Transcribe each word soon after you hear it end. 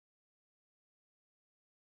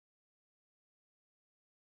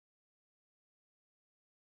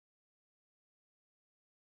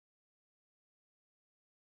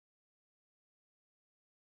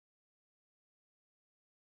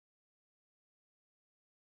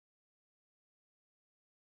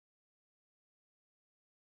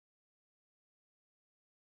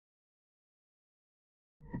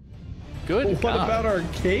Good What God. about our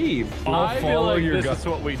cave? I feel like this is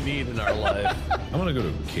what we need in our life. I'm gonna go to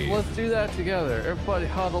a cave. Let's do that together. Everybody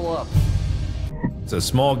huddle up. It's a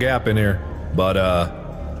small gap in here, but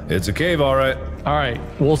it's a cave, all right. All right,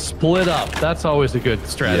 we'll split up. That's always a good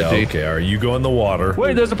strategy. Yeah, okay, all right, you go in the water.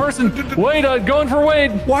 Wait, there's a person. Wait, going for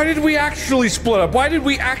Wade. Why did we actually split up? Why did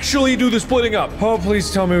we actually do the splitting up? Oh,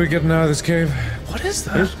 please tell me we're getting out of this cave. What is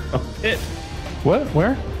that? What?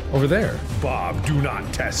 Where? Over there. Bob, do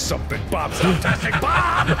not test something. Bob, stop testing.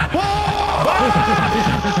 Bob!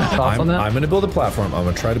 Thoughts on that? I'm gonna build a platform. I'm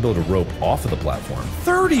gonna try to build a rope off of the platform.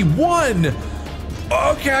 31!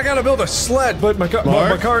 Okay, I gotta build a sled, but my car,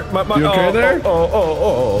 you okay there?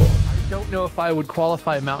 I don't know if I would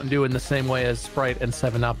qualify Mountain Dew in the same way as Sprite and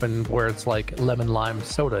 7-Up, and where it's like lemon lime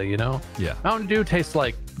soda, you know? Yeah. Mountain Dew tastes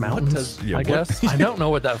like mountains, I guess. I don't know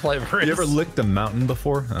what that flavor is. You ever licked a mountain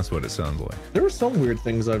before? That's what it sounds like. There were some weird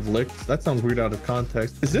things I've licked. That sounds weird out of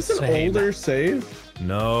context. Is this an Same. older save?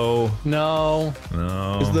 No. No.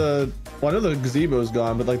 No. Is the well, I know the gazebo's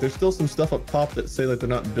gone, but like there's still some stuff up top that say like they're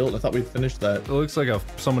not built. I thought we'd finished that. It looks like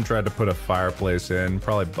someone tried to put a fireplace in.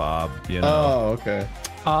 Probably Bob, you know. Oh, okay.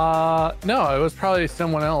 No, it was probably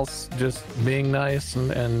someone else just being nice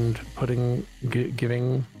and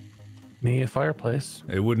giving me a fireplace.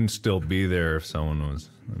 It wouldn't still be there if someone was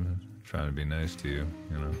trying to be nice to you,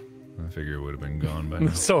 you know. I figure it would have been gone by now.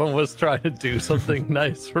 If someone was trying to do something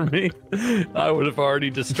nice for me, I would have already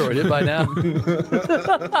destroyed it by now.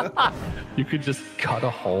 You could just cut a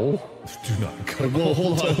hole. Do not cut. Well,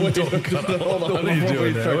 hold on. Wait, Don't cut a hole. hold on. What are you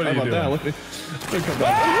doing there? What are you doing? Let me come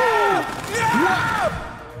back.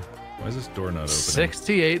 Why is this door not opening?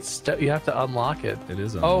 68 you have to unlock it. It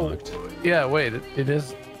is unlocked. Oh, yeah, wait, it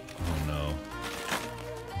is. Oh no.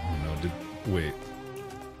 Oh no, wait.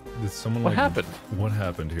 Did someone What happened? What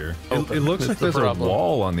happened here? Open. It looks That's like the there's problem. a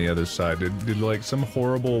wall on the other side. Did like some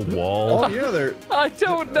horrible wall? Oh yeah, there. I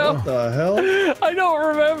don't know. What the hell? I don't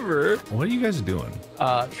remember. What are you guys doing?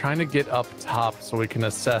 Trying to get up top so we can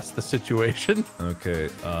assess the situation. Okay,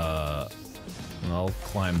 I'll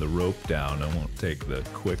climb the rope down. I won't take the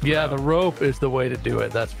quick Yeah, route. the rope is the way to do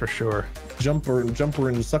it, that's for sure. Jumper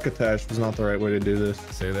and succotash was not the right way to do this.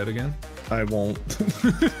 Say that again? I won't.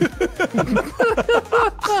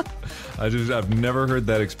 I've never heard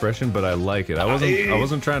that expression, but I like it. I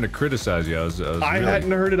wasn't trying to criticize you. I was I really...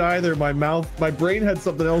 hadn't heard it either. My brain had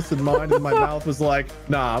something else in mind, and my mouth was like,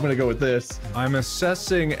 "Nah, I'm gonna go with this." I'm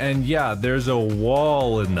assessing, and yeah, there's a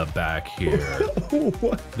wall in the back here.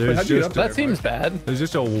 What? There's how'd you get just up there, That seems bad. There's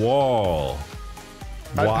just a wall.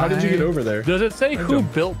 How did you get over there? Does it say who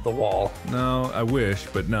built the wall? No, I wish,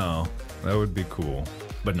 but no. That would be cool,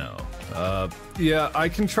 but no. Yeah, I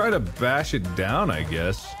can try to bash it down, I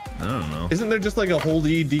guess. I don't know. Isn't there just like a whole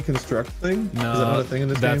deconstruct thing? No, is that not a thing in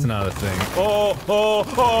this game? that's not a thing. Oh, oh,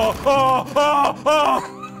 oh, oh,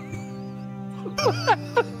 oh,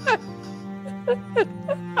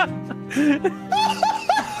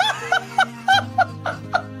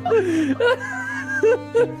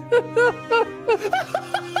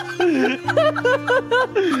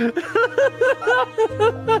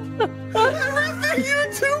 Everything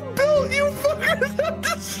you two built, you fuckers have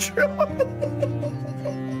destroyed.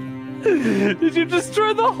 Did you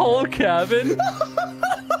destroy the whole cabin?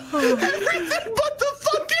 Everything but the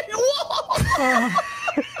fucking wall.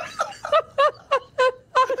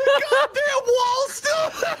 The goddamn wall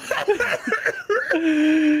still.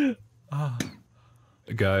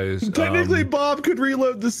 Guys, Technically, Bob could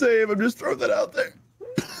reload the save. I'm just throwing that out there.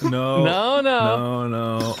 no,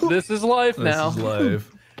 No. This is life now. This is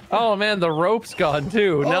life. Oh man, the rope's gone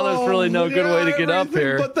too. Now there's really no good way to get up everything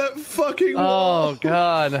here. But that fucking wall. Oh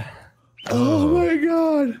god. Oh my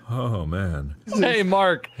god. Oh man. Hey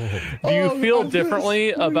Mark, do you feel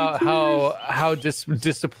differently about how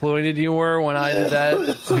disappointed you were when I did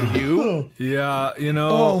that to you? Yeah, you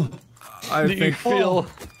know, I Do you think feel?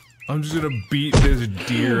 I'm just gonna beat this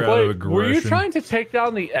deer out of Wait, aggression. were you trying to take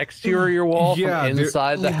down the exterior wall from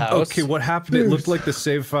inside the house? Okay, what happened? It looked like the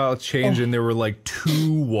save file changed, and there were like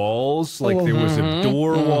two walls. Like there was a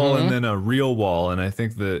door wall and then a real wall, and I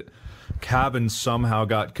think the cabin somehow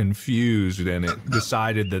got confused, and it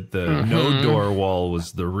decided that the no door wall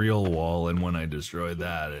was the real wall. And when I destroyed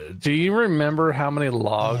that, Do you remember how many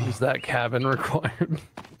logs that cabin required?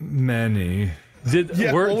 many. Did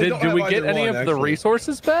Yeah, well, we don't did we have get either any one, of the actually.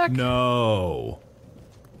 resources back? No.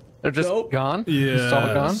 They're just Nope. gone? Just all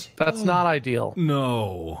gone? Yes. That's not ideal.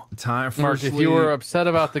 No. Time for Mark, sleep. if you were upset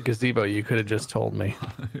about the gazebo, you could have just told me.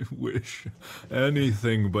 I wish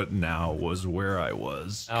anything but now was where I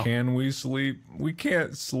was. Oh. Can we sleep? We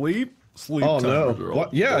can't sleep. Sleep Oh time, no. girl.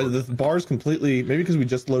 What? Yeah, the bar's completely. Maybe because we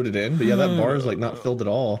just loaded in, but yeah, that bar is like not filled at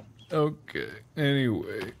all. Okay.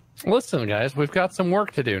 Anyway. Listen, guys, we've got some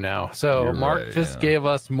work to do now. So You're Mark right, just yeah. gave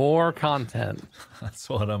us more content. That's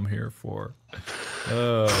what I'm here for.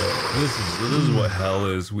 This is what hell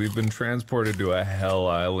is. We've been transported to a hell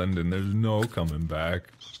island, and there's no coming back.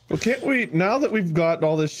 Well, can't we, now that we've got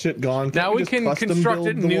all this shit gone, Now we just can custom construct a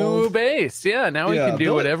build the new walls? base. Yeah, now we Yeah, can do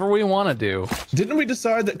build- whatever we want to do. Didn't we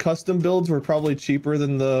decide that custom builds were probably cheaper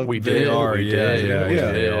than the... We They did. are, we yeah, did, yeah, we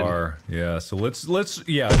yeah, they did. are. Yeah, so let's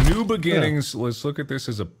new beginnings. Let's look at this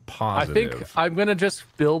as a I positive. think I'm gonna just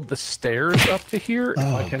build the stairs up to here if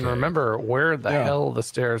I can remember where the hell the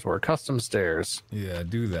stairs were. Custom stairs. Yeah,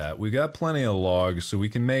 do that. We got plenty of logs, so we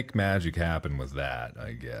can make magic happen with that,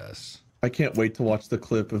 I guess. I can't wait to watch the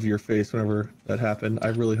clip of your face whenever that happened. I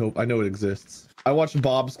really hope, I know it exists. I watched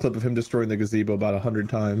Bob's clip of him destroying the gazebo about 100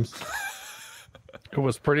 times. It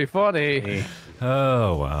was pretty funny.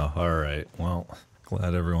 Oh, wow. All right. Well,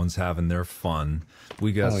 glad everyone's having their fun.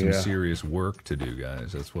 We got some serious work to do,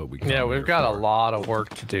 guys. That's what we come Yeah, we've here got for. a lot of work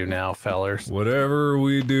to do now, fellers. Whatever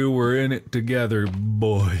we do, we're in it together,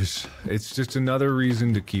 boys. It's just another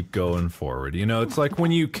reason to keep going forward. You know, it's like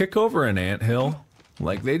when you kick over an anthill,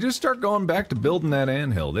 like they just start going back to building that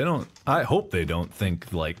anthill. They don't, I hope they don't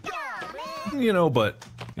think like, you know, but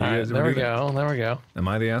you All right, guys ever there we do that? go. There we go. Am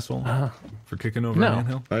I the asshole for kicking over no. an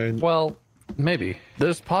anthill? Well, maybe.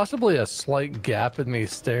 There's possibly a slight gap in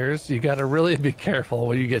these stairs. You got to really be careful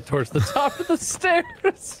when you get towards the top of the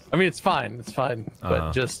stairs. I mean, it's fine. It's fine.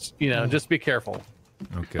 But just, you know, just be careful.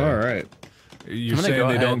 Okay. All right. You're gonna saying go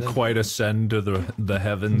they ahead don't and- quite ascend to the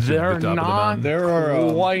heavens They're at the top not of the mountain? There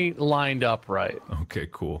are, quite lined up right. Okay,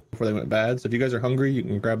 cool. before they went bad, so if you guys are hungry, you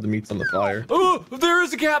can grab the meats on the fire. Oh, there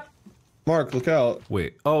is a gap! Mark, look out.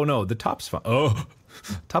 Wait, oh no, the top's fine. Oh,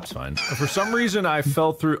 top's fine. For some reason I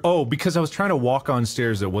fell through, oh, because I was trying to walk on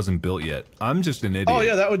stairs that wasn't built yet. I'm just an idiot. Oh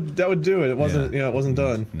yeah, that would do it. It wasn't, it wasn't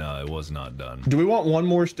done. No, it was not done. Do we want one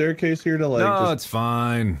more staircase here to like No, just... it's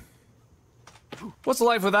fine. What's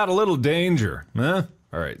life without a little danger, huh?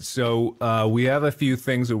 All right, so we have a few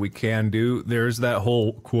things that we can do. There's that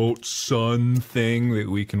whole, quote, sun thing that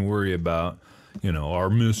we can worry about. You know, our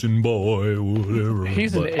missing boy, whatever.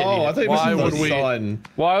 He's an but- idiot. Oh, I thought you Why mentioned would the we? sun.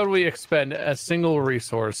 Why would we expend a single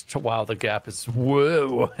resource to while the gap is?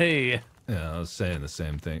 Whoa, hey. Yeah, I was saying the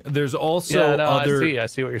same thing. There's also Yeah, no, other... I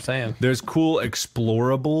see what you're saying. There's cool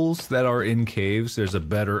explorables that are in caves. There's a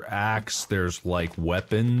better axe. There's like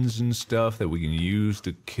weapons and stuff that we can use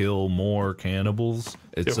to kill more cannibals.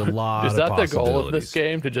 It's a lot of Is that the goal of this possibilities.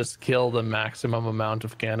 game, to just kill the maximum amount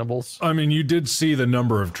of cannibals? I mean, you did see the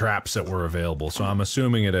number of traps that were available, so I'm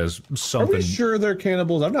assuming it has Are something. we sure they're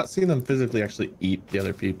cannibals? I've not seen them physically actually eat the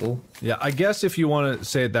other people. Yeah, I guess if you want to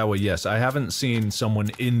say it that way, yes. I haven't seen someone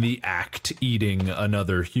in the act eating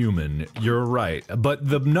another human. You're right. But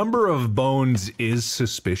the number of bones is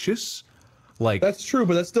suspicious. Like, That's true,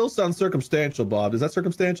 but that still sounds circumstantial, Bob. Is that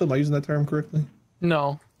circumstantial? Am I using that term correctly?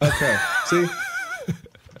 No. Okay. See?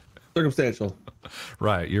 Circumstantial.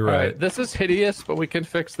 right, you're All right. right, this is hideous, but we can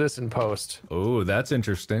fix this in post. Oh, that's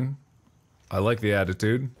interesting. I like the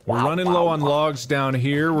attitude. We're running low on logs down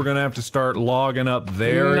here. We're gonna have to start logging up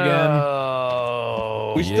there again.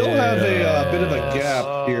 No. We still have a bit of a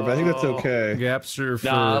gap here, but I think that's okay. Gaps are for...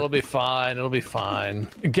 Nah, it'll be fine. It'll be fine.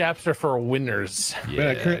 Gaps are for winners. yeah, Man,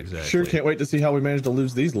 I exactly. sure can't wait to see how we manage to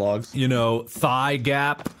lose these logs. You know, thigh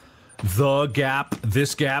gap, the gap,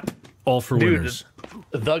 this gap, all for Dude, winners.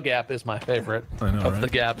 The gap is my favorite I know, of right? the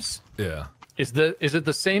gaps. Yeah. Is it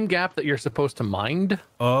the same gap that you're supposed to mind?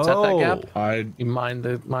 Oh, Is that gap? I You mind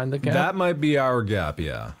the gap? that might be our gap,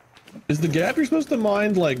 yeah. Is the gap you're supposed to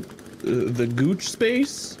mind like the gooch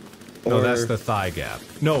space? No, Or that's the thigh gap.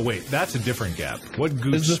 No, wait, that's a different gap. What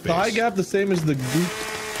gooch Is the space? thigh gap the same as the gooch?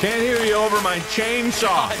 Can't hear you over my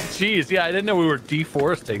chainsaw. Jeez, yeah, I didn't know we were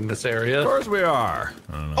deforesting this Of area. course we are.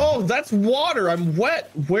 I don't know. Oh, that's water. I'm wet.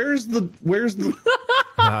 Where's the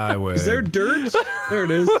Highway. Is there dirt? There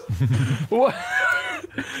it is. What?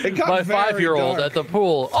 It got My very 5-year-old dark. at the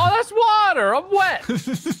pool. Oh, that's water. I'm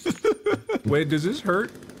wet. Wait, does this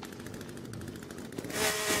hurt?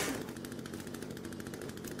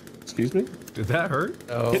 Excuse me? Did that hurt?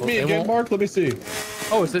 Oh, Hit me it again, won't- Mark. Let me see.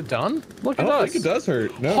 Oh, is it done? Look I at don't us. think it does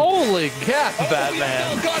hurt. No. Holy gap, Oh,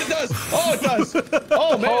 Batman. oh god, it does! Oh, it does!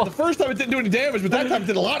 Oh man, the first time it didn't do any damage, but that time it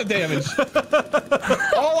did a lot of damage.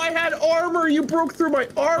 Oh, I had armor! You broke through my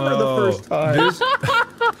armor the first time.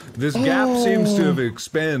 This gap seems to have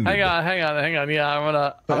expanded. Hang on. Yeah, I'm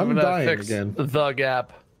I'm gonna dying fix again. the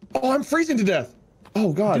gap. Oh, I'm freezing to death.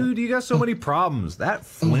 Oh God, Dude, you got so many problems. That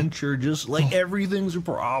flincher, just like everything's a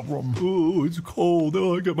problem. Oh, it's cold.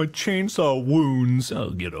 Oh, I got my chainsaw wounds.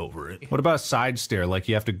 I'll get over it. What about a side stair? Like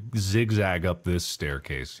you have to zigzag up this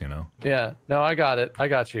staircase, you know? Yeah. No, I got it. I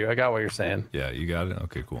got you. I got what you're saying. Yeah, you got it.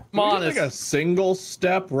 Okay, cool. Come on, like a single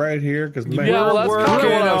step right here, because yeah, well, that's kind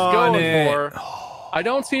of what I was going it. for. I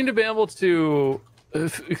don't seem to be able to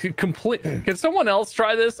complete. Can someone else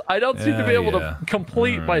try this? I don't seem to be able to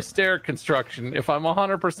complete my stair construction, if I'm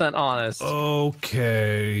 100% honest.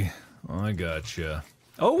 Okay, I gotcha.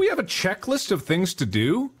 Oh, we have a checklist of things to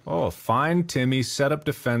do? Oh, find Timmy, set up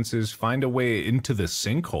defenses, find a way into the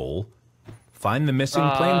sinkhole, find the missing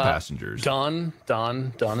plane passengers. Done,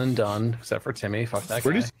 and done. Except for Timmy. Fuck that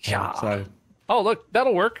guy. Yeah. Oh, look,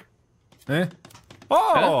 that'll work. Eh?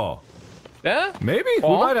 Oh! Yeah? Maybe we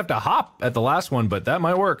might have to hop at the last one, but that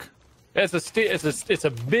might work. It's a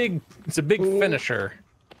big finisher.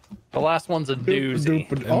 The last one's a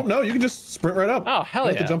doozy. Oh no, you can just sprint right up. Oh hell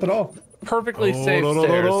you yeah! have to jump it all. Perfectly safe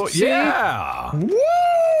stairs. Yeah. Woo!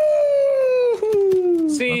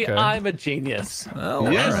 See, Okay. I'm a genius.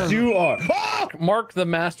 Well, Yes, you are. Mark the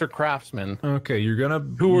master craftsman, okay, you're gonna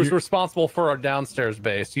who was responsible for our downstairs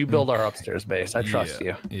base. You build our upstairs base. I trust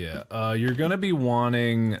you. Yeah. You're gonna be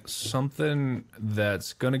wanting something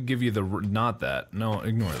that's gonna give you the not that. No,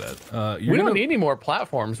 ignore that. We don't need any more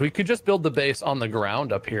platforms. We could just build the base on the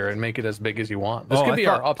ground up here and make it as big as you want. This could be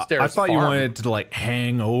our upstairs. I thought you farm. wanted it to like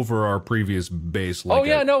hang over our previous base. Like oh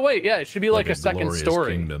yeah, no wait, yeah, it should be like a second glorious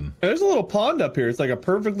story. kingdom. There's a little pond up here. It's like a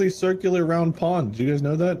perfectly circular round pond. Did you guys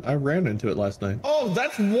know that? I ran into it last night. Oh,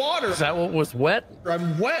 that's water. Is that what was wet?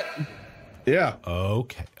 I'm wet. Yeah.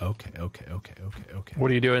 Okay.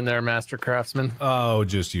 What are you doing there, master craftsman? Oh,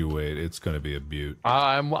 just you wait. It's gonna be a beaut.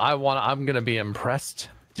 I'm gonna be impressed.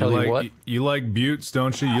 Tell you what. You like buttes,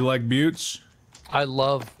 don't you? You like buttes? I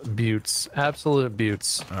love buttes. Absolute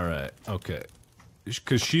buttes. All right. Okay.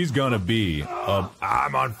 Because she's gonna be.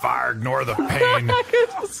 I'm on fire. Ignore the pain.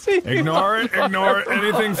 Ignore it. Ignore it.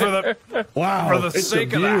 Anything for the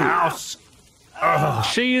sake of the house.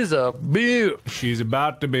 She's a beaut. She's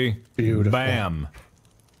about to be. Beautiful. Bam.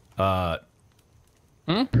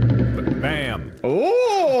 Bam.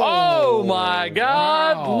 Oh my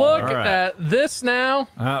God! Wow. Look All right. at this now.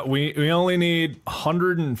 We only need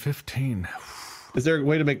 115. Is there a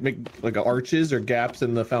way to make like arches or gaps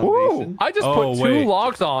in the foundation? I just put two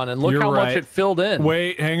logs on, and look You're how much right. it filled in.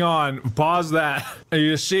 Wait, hang on. Pause that.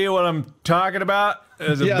 You see what I'm talking about?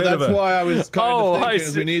 Yeah, that's why I was kind of thinking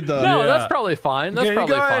is we need the. No, that's probably fine. That's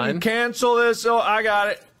probably you go ahead fine. and cancel this. Oh, I got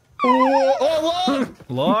it. Oh, log!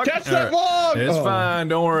 Log? Catch that All log! It's Oh. fine.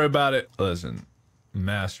 Don't worry about it. Listen,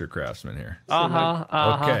 master craftsman here.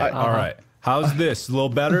 Okay, all right. How's this? A little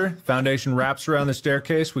better? Foundation wraps around the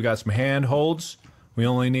staircase. We got some handholds. We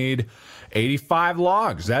only need 85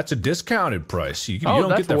 logs. That's a discounted price. You don't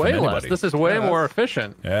that's get that way from less. anybody. This is way more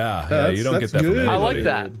efficient. Yeah, you don't get that from good. anybody. I like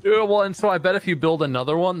that. Well, and so I bet if you build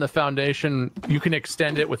another one, the foundation, you can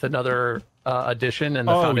extend it with another addition, and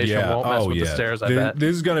the foundation won't mess with the stairs. I bet.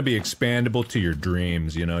 This is gonna be expandable to your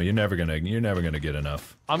dreams. You know, you're never gonna get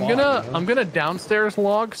enough. I'm gonna downstairs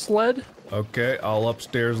log sled. Okay, I'll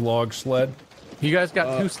upstairs log sled. You guys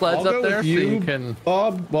got two sleds up there, so you can.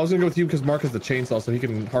 Bob, well, I was gonna go with you because Mark has the chainsaw, so he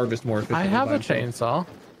can harvest more efficiently. I have by a himself. chainsaw.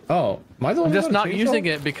 Oh, am I the one I'm who just got a not chainsaw? using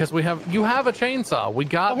it because you have a chainsaw. We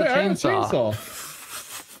got the Hey, I have a chainsaw.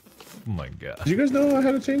 chainsaw. Oh my god. Did you guys know I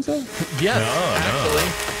had a chainsaw? Yes, actually.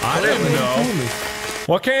 I didn't know.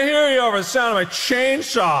 Well, I can't hear you over the sound of my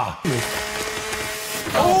chainsaw.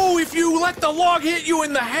 Oh, if you let the log hit you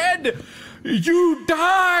in the head, you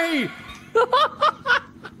die.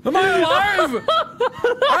 Am I alive?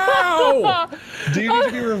 Ow! Do you need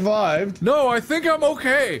to be revived? No, I think I'm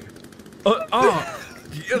okay.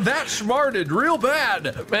 That smarted real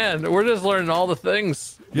bad. Man, we're just learning all the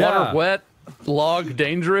things. Yeah. Water wet, log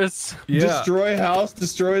dangerous. Yeah. Destroy house,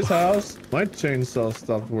 destroys house. My chainsaw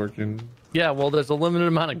stopped working. Yeah, well, there's a limited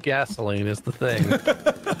amount of gasoline is the thing.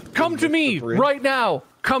 Come to me right now.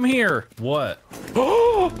 Come here. What?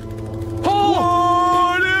 Oh!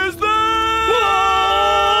 What is that?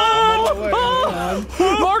 Wait, hold on.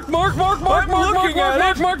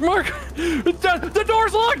 Mark. The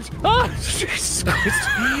door's locked. Ah, Jesus Christ.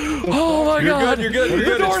 Oh my God. You're good.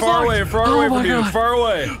 The It's door's far away. locked. Far Oh away my from you. God. Far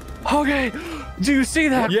away. Okay. Do you see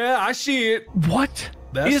that? Yeah, I see it. What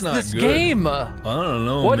That's is not this good. game? I don't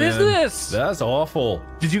know. What is man. this? That's awful.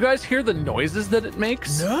 Did you guys hear the noises that it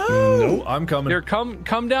makes? No. I'm coming. Here,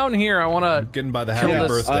 come down here. I want to. Getting by the happy Yes,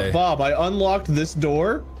 birthday. Bob, I unlocked this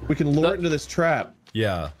door. We can lure it into this trap.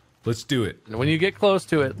 Yeah, let's do it. When you get close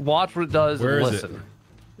to it, watch what it does Where and is listen. it?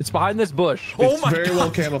 It's behind this bush. Oh it's very well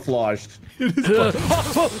camouflaged. Kill it!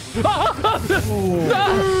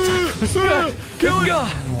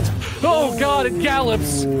 Oh God, it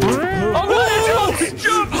gallops! Oh God, it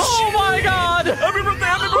jumps! Oh my God! Happy birthday!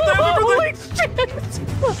 Happy birthday! Happy birthday! Holy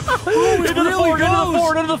shit! Into the fort!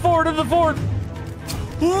 Into the fort! Into the fort! Into the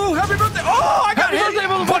fort! Ooh, happy birthday! Oh, I got Happy birthday,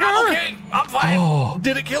 motherfucker! Okay, I'm fine. Oh.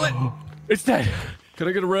 Did it kill it? It's dead. Can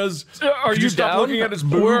I get a res? Are you stop down? looking at his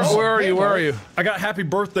boobs? Where are you? Where are you? I got happy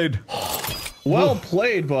birthday. Well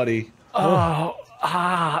played, buddy. I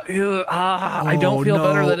don't feel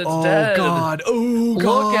better that it's dead. Oh God! Oh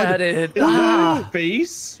God! Look at it. Is that his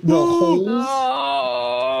face? The holes?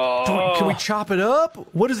 Oh. Can we chop it up?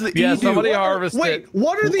 What does the Yeah, E do? somebody harvest Wait, it.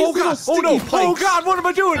 what are these Oh little God! Oh sticky no! pikes? Oh God! What am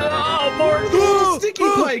I doing? Oh, Mark. Little sticky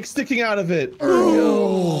pikes sticking out of it.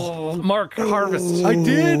 Oh. Mark, harvest. I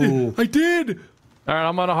did! I did! All right,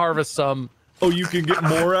 I'm gonna harvest some. Oh, you can get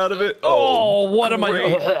more out of it? Oh, what am I?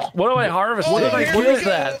 What am I harvesting? What did I What get? is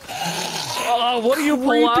that? What do you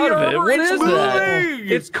pull out of it? armor, What it's is that? moving.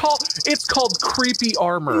 It's called creepy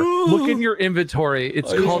armor. Look in your inventory.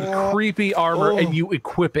 It's called creepy armor, and you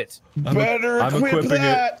equip it. Better I'm equip equipping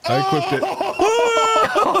that. it. I equipped it.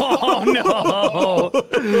 Oh no!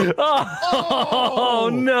 Oh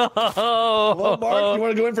no! Well, Mark, you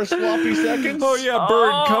want to go in for sloppy seconds? Oh yeah,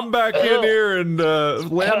 Bird, come back in here and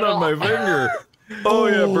land on my finger. Oh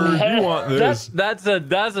yeah, Bird, you want this? That's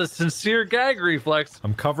a sincere gag reflex.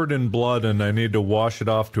 I'm covered in blood and I need to wash it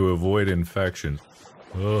off to avoid infection.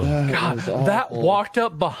 Ugh. God, that walked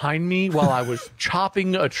up behind me while I was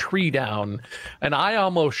chopping a tree down, and I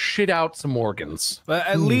almost shit out some organs. But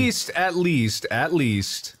at least, we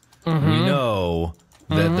know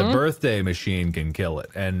that the birthday machine can kill it,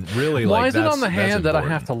 and really, Why like, is it on the that's hand that I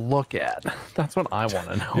important. have to look at? That's what I want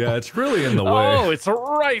to know. Yeah, it's really in the way. Oh, it's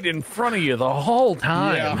right in front of you the whole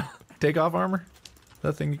time. Yeah. Take off armor.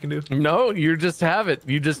 That thing you can do. No, you just have it.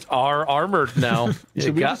 You just are armored now. You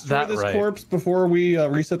Should we got destroy that this right. corpse before we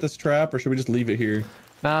reset this trap, or should we just leave it here?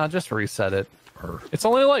 Nah, just reset it. It's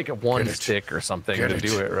only like one stick or something to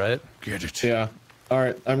do it, right? Get it. Yeah. All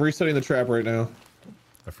right, I'm resetting the trap right now.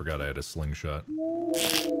 I forgot I had a slingshot.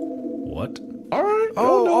 What? All right.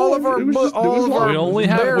 Oh, no, all of our it was just- it was all of our We only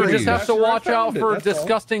have. We just have That's to where I watch out found it, for that's all.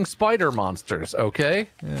 disgusting spider monsters. Okay.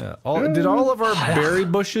 Yeah. Did all of our berry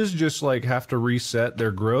bushes just like have to reset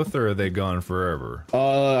their growth, or are they gone forever?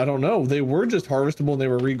 I don't know. They were just harvestable and they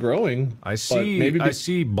were regrowing. I but see. maybe I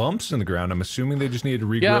see bumps in the ground. I'm assuming they just needed to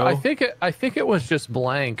regrow. Yeah, I think it was just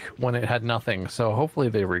blank when it had nothing. So hopefully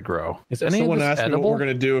they regrow. Is any someone of this asked me what edible? we're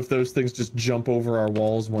gonna do if those things just jump over our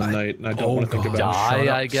walls one night, and I don't want to think about it. Die, Shut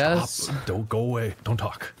up, I guess. stop. Don't go away. Don't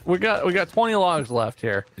talk. We got 20 logs left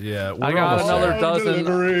here. Yeah, I we're got almost another there. dozen.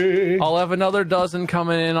 Delivery. I'll have another dozen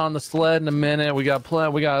coming in on the sled in a minute. We got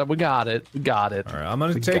we got it. We got it. All right, I'm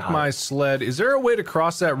gonna take my sled. Is there a way to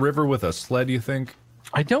cross that river with a sled? You think?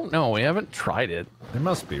 I don't know. We haven't tried it. There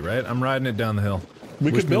must be, right? I'm riding it down the hill. We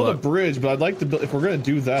Wish could me build a luck. bridge, but I'd like to build. If we're gonna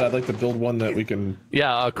do that, I'd like to build one that we can.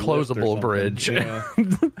 Yeah, a lift or closable something. bridge. Yeah.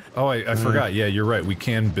 Oh, I forgot. Yeah, you're right. We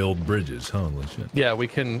can build bridges. Holy shit. Yeah, we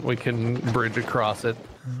can bridge across it.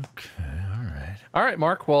 Okay, all right. All right,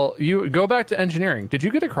 Mark. Well, you go back to engineering. Did you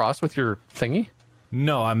get across with your thingy?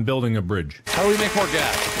 No, I'm building a bridge. How do we make more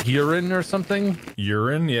gas? Urine or something?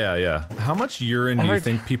 Urine? Yeah, yeah. How much urine do you heard-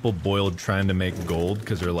 think people boiled trying to make gold?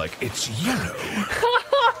 Because they're like, it's yellow.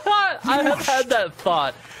 I have had that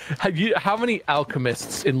thought. How many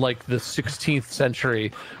alchemists in like the 16th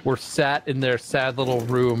century were sat in their sad little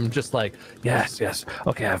room, just like, yes,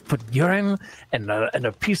 okay, I've put urine and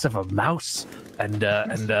a piece of a mouse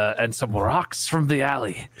and some rocks from the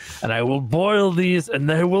alley, and I will boil these, and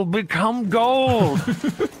they will become gold.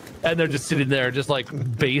 And they're just sitting there, just like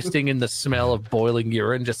basting in the smell of boiling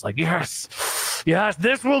urine, just like, yes,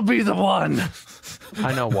 this will be the one.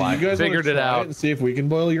 I know why. You guys Figured wanna it try out. and see if we can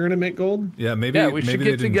boil urine and make gold. Yeah, maybe. Yeah, we should maybe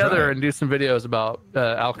get they didn't together try. and do some videos about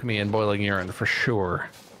alchemy and boiling urine for sure.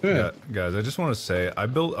 Yeah, guys, I just want to say I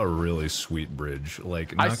built a really sweet bridge.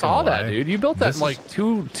 Like, I not saw gonna that, lie, dude. You built that this in like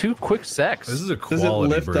two quick secs. This is a Does it quality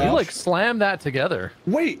lift bridge. up? You like slammed that together.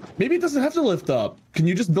 Wait, maybe it doesn't have to lift up. Can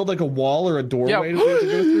you just build like a wall or a doorway that we have to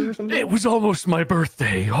go through or something? It was almost my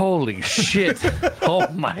birthday. Holy shit. Oh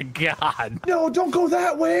my god. No, don't go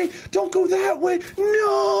that way. Don't go that way.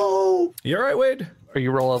 No. You all right, Wade? Are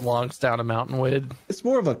you rolling logs down a mountain, Wade? It's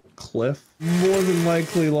more of a cliff. More than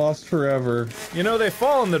likely lost forever. You know, they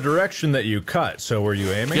fall in the direction that you cut, so were you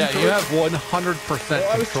aiming? Yeah, for you it? have 100%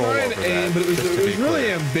 Well, I was control trying over to aim, that, but it just to was be really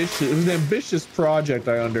clear. ambitious. It was an ambitious project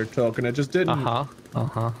I undertook, and it just didn't.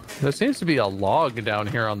 There seems to be a log down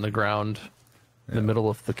here on the ground. in the middle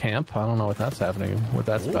of the camp. I don't know what that's happening. What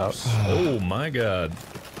that's about. Oh my god.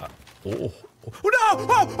 Oh. Oh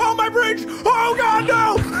no! Oh, my bridge! Oh god,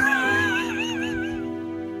 no!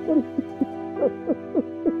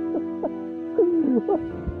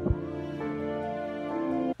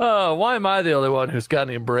 Oh, why am I the only one who's got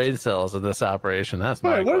any brain cells in this operation? That's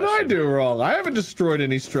my Wait, what did I question. do wrong? I haven't destroyed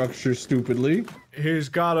any structure stupidly. He's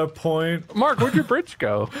got a point. Mark, where'd your bridge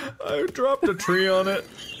go? I dropped a tree on it.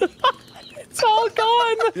 It's all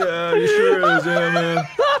gone. Yeah, he sure is, yeah, man.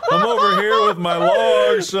 I'm over here with my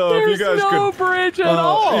logs, so There's if you guys no could... bridge at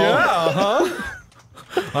all. Yeah, huh?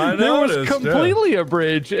 I There was noticed, completely a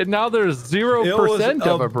bridge, and now there's 0%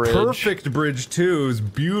 of a bridge. Perfect bridge too. It's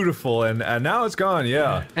beautiful, and now it's gone.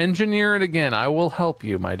 Yeah. Engineer it again. I will help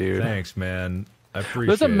you, my dude. Thanks, man. I appreciate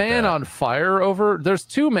There's a man that. on fire over. There's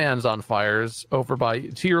 2 mans on fires over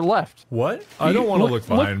to your left. What? I don't want to look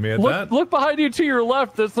behind me at that. Look behind you to your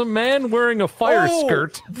left. There's a man wearing a fire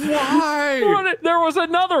skirt. Why? There was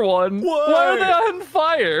another one. Why? Why are they on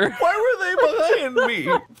fire? Why were they behind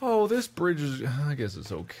me? Oh, this bridge is. I guess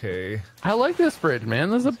it's okay. I like this bridge, man.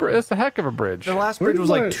 This is it's a heck of a bridge. The last bridge was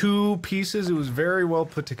like 2 pieces. It was very well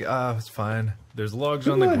put together. It's fine. There's logs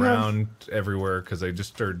on the ground everywhere because I just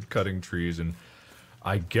started cutting trees, and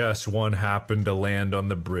I guess one happened to land on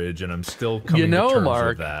the bridge, and I'm still coming to terms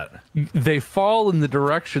Mark, with that. They fall in the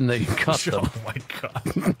direction that you cut them. Oh my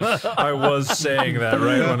god! I was saying that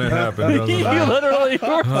right when it happened. You Wasn't I? literally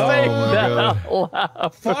were saying my that God. out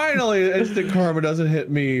loud. Finally, instant karma doesn't hit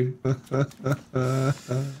me.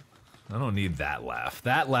 I don't need that laugh.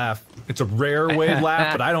 That laugh, it's a rare way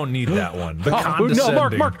laugh, but I don't need that one. The condescending.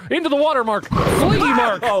 No, Mark, into the water, Mark. Flee,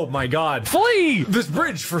 Mark. Oh my god. Flee. This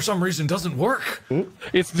bridge, for some reason, doesn't work.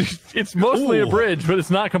 It's mostly a Ooh. bridge, but it's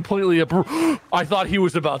not completely a I thought he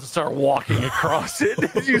was about to start walking across it.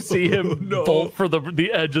 Did you see him bolt for the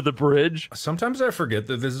edge of the bridge? Sometimes I forget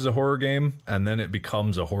that this is a horror game, and then it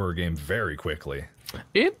becomes a horror game very quickly.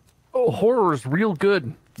 Horror is real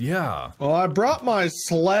good. Yeah. Well, I brought my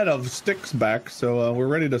sled of sticks back, so we're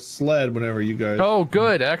ready to sled whenever you guys. Oh,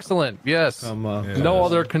 good, excellent, yes. No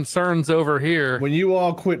other concerns over here. When you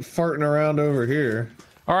all quit farting around over here.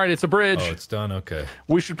 All right, it's a bridge. Oh, it's done. Okay.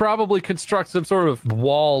 We should probably construct some sort of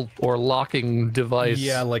wall or locking device.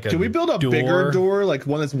 Yeah, like a. Can we build a bigger door, like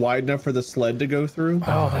one that's wide enough for the sled to go through?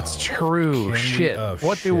 Oh, that's true. Shit.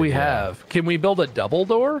 What do we have? Can we build a double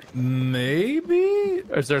door? Maybe.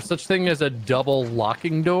 Is there such thing as a double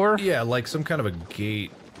locking door? Yeah, like some kind of a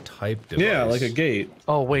gate type device. Yeah, like a gate.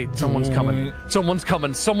 Oh wait, someone's coming. Someone's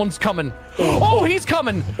coming. Someone's coming. Oh, he's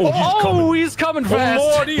coming. He's coming fast. Oh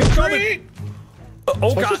Lord, he's coming.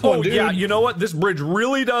 Oh god! this one, Oh dude? yeah! You know what? This bridge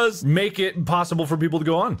really does make it possible for people to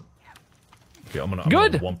go on. Okay, I'm gonna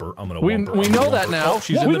whumper. I'm gonna. We know that now. Oh,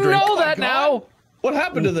 she's in we the drink. know that now. What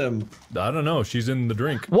happened to them? I don't know. She's in the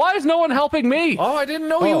drink. Why is no one helping me? Oh, I didn't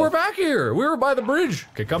know you were back here. We were by the bridge.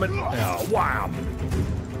 Okay, coming. Oh, wow.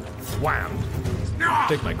 Wow.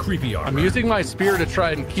 Take my creepy armor. I'm using my spear to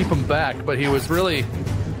try and keep him back, but he was really.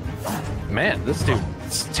 Man, this dude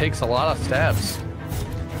takes a lot of stabs.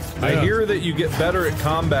 I hear that you get better at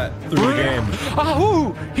combat through the game.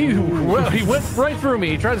 He went right through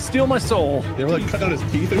me. He tried to steal my soul. They were like cutting out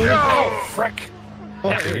his teeth. Oh, frick. Oh,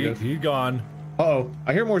 there he goes. He's gone. Uh-oh.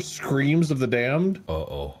 I hear more screams of the damned.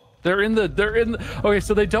 Uh-oh. They're in the. Okay,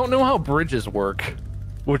 so they don't know how bridges work,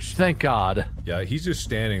 which thank God. Yeah, he's just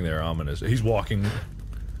standing there ominous. He's walking.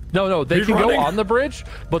 No, they can go on the bridge,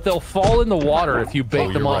 but they'll fall in the water if you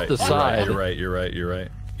bait them off the side. You're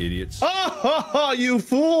right. Idiots. Oh, you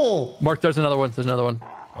fool! Mark, there's another one.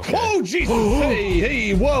 Okay. Oh, Jesus!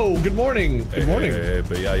 hey, whoa! Good morning. Good morning. Hey,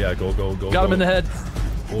 but yeah, go. Got him in the head.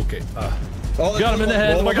 Okay. Got him in the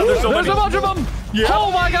head. Oh my God, there's so many. a bunch of them. Yeah. Oh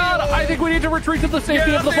my God! I think we need to retreat to the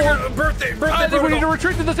safety of the fort. Birthday I think we need to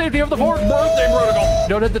retreat to the safety of the fort. Birthday protocol.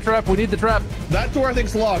 Don't hit the trap. We need the trap. That door I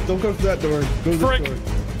think's locked. Don't go through that door. Go to this Frick. door.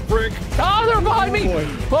 Frick. Ah, they're behind me. boy.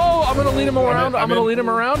 Oh, I'm gonna lead him around. I'm I'm gonna in. lead him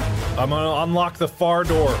around. I'm gonna unlock the far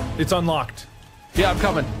door. It's unlocked. Yeah, I'm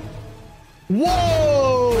coming.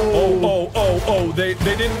 Whoa! Oh, they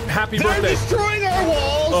didn't happy They're birthday. destroying our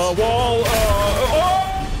walls! Wall,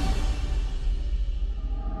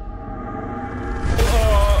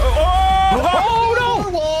 Oh no!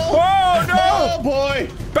 Our wall! Oh no! Oh boy!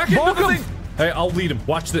 Back into Bonk the him. thing! Hey, I'll lead him.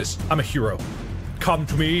 Watch this. I'm a hero. Come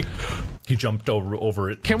to me. He jumped over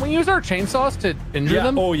it. Can we use our chainsaws to injure Yeah.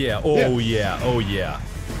 them? Oh yeah. Oh yeah.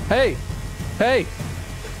 Hey. Yeah,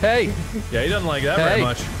 he doesn't like that Hey. very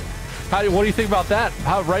much. What do you think about that?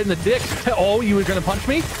 How right in the dick? Oh, you were gonna punch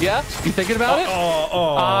me? Yeah? You thinking about it?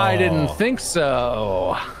 Oh. I didn't think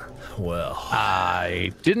so. well.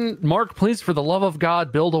 I didn't. Mark, please, for the love of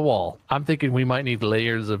God, build a wall. I'm thinking we might need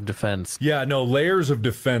layers of defense. Yeah, no, layers of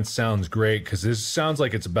defense sounds great, because this sounds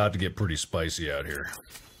like it's about to get pretty spicy out here.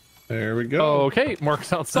 There we go. Okay,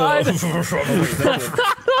 Mark's outside. God,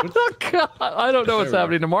 I don't know what's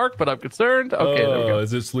happening to Mark, but I'm concerned. Okay, there we go.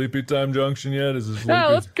 Is it sleepy time junction yet? Is it sleepy? Yeah,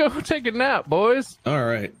 let's go take a nap, boys. All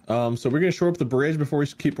right. So we're gonna shore up the bridge before we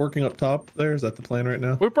keep working up top there. Is that the plan right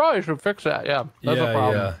now? We probably should fix that. Yeah, that's a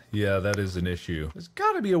problem. Yeah, that is an issue. There's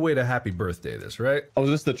got to be a way to happy birthday this, right? Oh,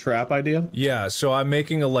 is this the trap idea? Yeah, so I'm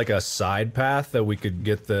making a side path that we could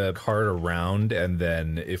get the cart around, and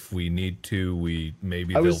then if we need to,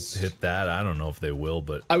 they'll hit that. I don't know if they will,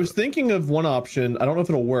 but I was thinking of one option. I don't know if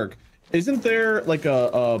it'll work. Isn't there like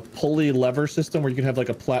a pulley lever system where you can have like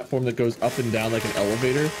a platform that goes up and down like an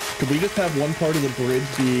elevator? Could we just have one part of the bridge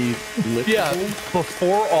be liftable? Yeah,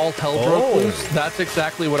 before all hell broke loose, that's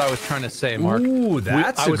exactly what I was trying to say, Mark. Ooh,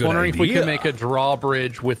 that's I was wondering idea. if we could make a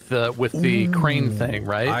drawbridge with the crane thing,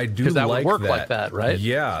 right? I do because that like would work that. like that, right?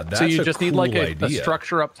 Yeah, that's so you a just cool need like a idea.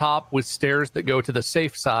 structure up top with stairs that go to the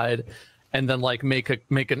safe side, and then like make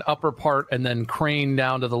an upper part and then crane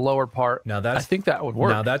down to the lower part. Now that's, I think that would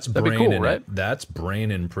work. Now that's That'd be cool, right? That's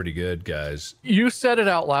braining pretty good, guys. You said it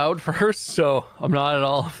out loud first, so I'm not at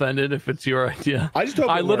all offended if it's your idea. I just hope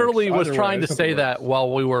I it literally works. was trying to say that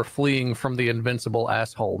while we were fleeing from the invincible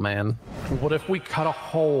asshole man. What if we cut a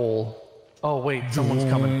hole? Oh wait, someone's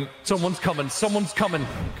coming. Someone's coming. Someone's coming.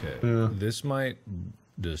 Okay, this might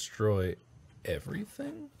destroy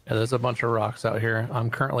everything. Yeah, there's a bunch of rocks out here. I'm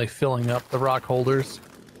currently filling up the rock holders.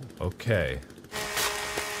 Okay.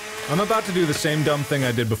 I'm about to do the same dumb thing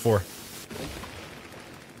I did before.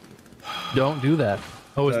 Don't do that.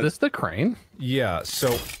 Oh, is this the crane? Yeah,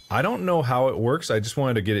 so I don't know how it works. I just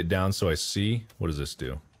wanted to get it down so I see. What does this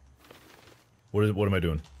do? What am I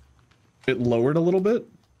doing? It lowered a little bit.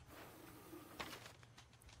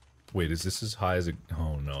 Wait, is this as high as it?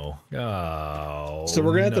 Oh no. Oh. So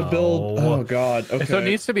we're gonna have to build. Oh god. Okay. So it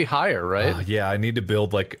needs to be higher, right? Yeah, I need to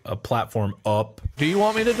build like a platform up. Do you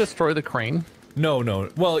want me to destroy the crane? No.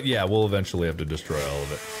 Well, yeah, we'll eventually have to destroy all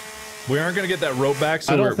of it. We aren't gonna get that rope back.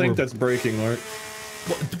 So I don't think that's breaking, Mark.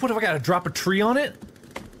 What if I gotta drop a tree on it?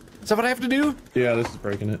 Is that what I have to do? Yeah, this is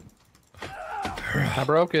breaking it. I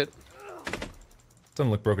broke it. Doesn't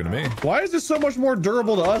look broken to me. Why is this so much more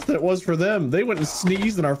durable to us than it was for them? They went and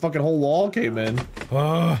sneezed and our fucking whole wall came in.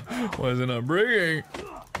 Why is it not breaking?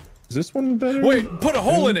 Is this one better? Wait, put a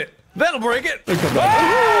hole in it. That'll break it.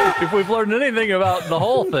 If we've learned anything about the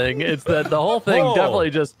whole thing, it's that the whole thing definitely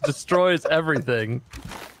just destroys everything.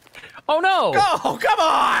 Oh no! Oh, come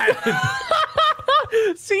on!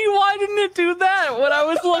 See, why didn't it do that when I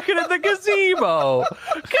was looking at the gazebo?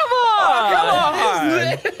 Come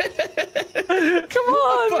on! Come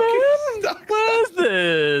on, man! What is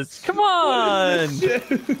this? Come on!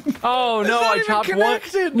 Oh no, I chopped one.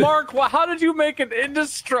 Mark, how did you make an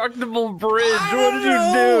indestructible bridge? What did you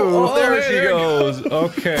do? Oh, there she goes.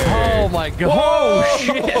 Okay. Oh my god! Oh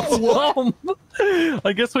shit!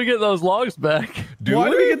 I guess we get those logs back. Why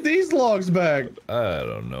do we get these logs back? I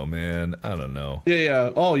don't know, man. I don't know.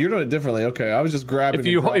 Yeah. Oh, you're doing it differently. Okay, I was just grabbing.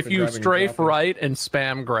 If you strafe right and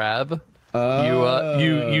spam grab,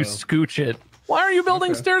 you scooch it. Why are you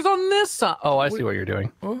building stairs on this side? Oh, I see what you're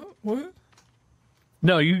doing. What?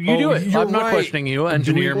 No, you do it. I'm not questioning you,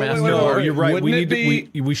 engineer master. No, you're right.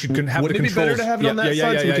 Wouldn't We should have the controls. Wouldn't it be better to have it on that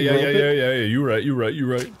side so we can rope it? Yeah. You're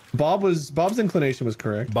right. Bob's inclination was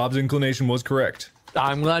correct. Bob's inclination was correct.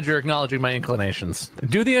 I'm glad you're acknowledging my inclinations.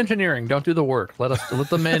 Do the engineering. Don't do the work. Let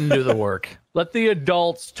the men do the work. Let the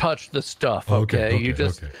adults touch the stuff. Okay.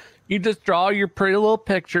 You just draw your pretty little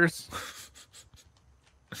pictures.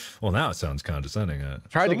 Well, now it sounds condescending.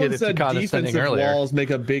 Tried to get it to condescending earlier. Walls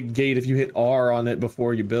make a big gate if you hit R on it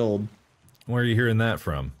before you build. Where are you hearing that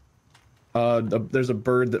from? There's a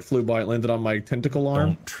bird that flew by. It landed on my tentacle arm.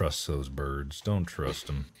 Don't trust those birds. Don't trust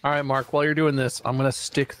them. All right, Mark, while you're doing this, I'm going to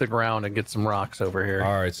stick the ground and get some rocks over here.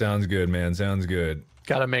 All right, sounds good, man. Sounds good.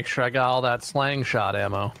 Got to make sure I got all that slang shot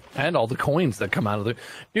ammo and all the coins that come out of the...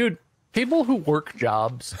 Dude, people who work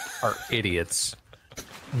jobs are idiots.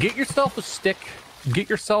 Get yourself a stick. Get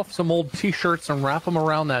yourself some old t-shirts and wrap them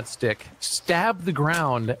around that stick. Stab the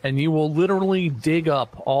ground, and you will literally dig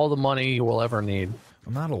up all the money you will ever need.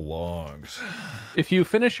 I'm out of logs. If you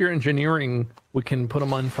finish your engineering, we can put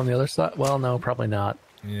them on from the other side. Well, no, probably not.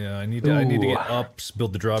 Yeah, I need to get up,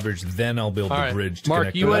 build the drawbridge, then I'll build the bridge to Mark,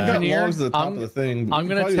 connect you to that. engineer. Logs at the top of the thing. I'm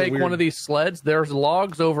going to take one of these sleds. There's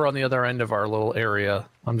logs over on the other end of our little area.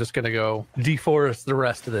 I'm just going to go deforest the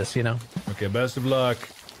rest of this, you know? Okay, best of luck.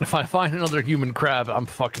 If I find another human crab, I'm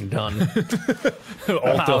fucking done.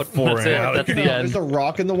 Alt 4 That's it. out. That's the There's end. a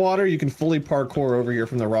rock in the water. You can fully parkour over here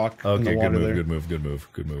from the rock in the Okay, water good move, there. good move, good move,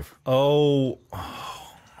 good move. Oh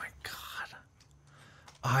my god.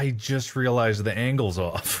 I just realized the angle's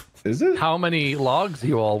off. Is it? How many logs are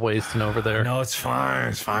you all wasting over there? No, it's fine.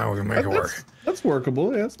 It's fine. We can make it work. That's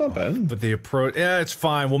workable. Yeah, it's not bad. But the approach, yeah, it's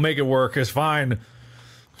fine. We'll make it work. It's fine.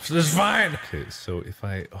 It's fine. Okay, so if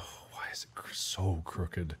I, oh, why is it so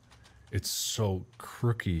crooked? It's so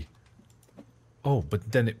crooky. Oh,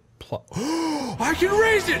 but then it I can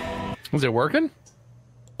raise it! Is it working?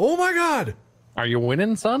 Oh my god! Are you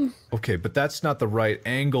winning, son? Okay, but that's not the right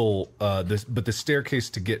angle, but the staircase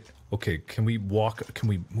to get, okay, can we walk, can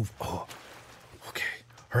we move, oh, okay,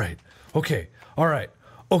 alright, okay, alright,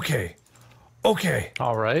 okay, okay.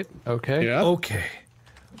 Alright, okay. Yeah. Okay,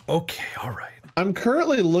 okay, alright. I'm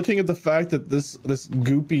currently looking at the fact that this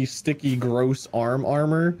goopy, sticky, gross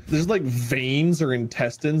armor, there's like veins or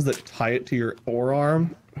intestines that tie it to your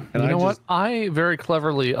forearm. And You know what? I very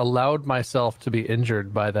cleverly allowed myself to be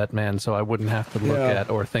injured by that man so I wouldn't have to look at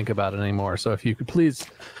or think about it anymore. So if you could please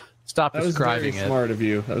stop That was very describing it, smart of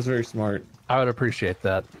you. That was very smart. I would appreciate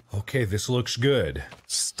that. Okay, this looks good.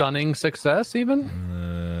 Stunning success, even?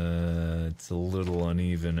 It's a little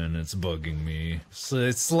uneven and it's bugging me. So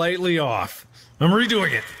it's slightly off. I'm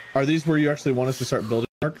redoing it. Are these where you actually want us to start building,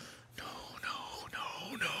 Mark? No,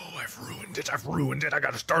 I've ruined it. I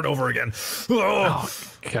gotta start over again. Oh,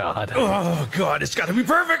 God. Oh god, it's gotta be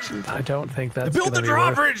perfect. I don't think that's Build the gonna be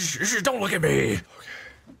worth- drawbridge. Just don't look at me. Okay.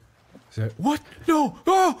 Is that, what? No.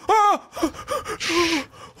 Oh.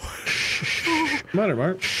 Matter,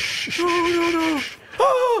 Mark. No.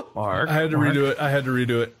 Oh. Mark, I had to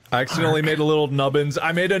redo it. I accidentally made a little nubbins.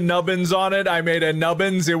 I made a nubbins on it.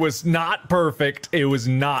 It was not perfect.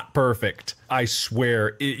 I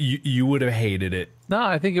swear, you would have hated it. No,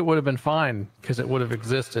 I think it would have been fine because it would have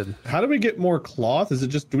existed. How do we get more cloth? Is it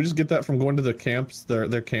just, do we just get that from going to the camps,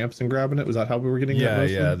 their camps and grabbing it? Was that how we were getting that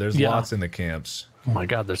mostly? Yeah, there's Yeah. lots in the camps. Oh my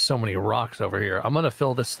God, there's so many rocks over here. I'm gonna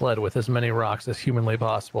fill this sled with as many rocks as humanly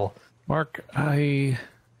possible. Mark, I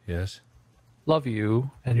Yes. love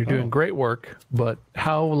you and you're doing great work, but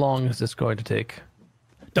how long is this going to take?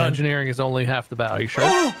 Done. Engineering is only half the battle. Are you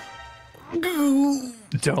sure?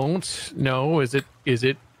 Don't. No. Is it?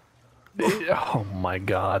 Oh my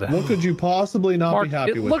God. What could you possibly not Mark, be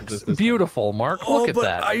happy it with? looks beautiful. Mark, look at but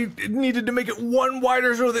that. I needed to make it one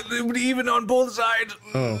wider so that it would even on both sides.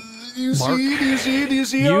 Oh. You Mark, see? Do you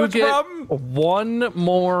see how You it's get problem? one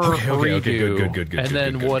more Okay, redo, good, and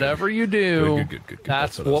then good. whatever you do, Good.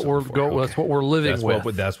 that's That's what I what said we're before. Okay. That's what we're living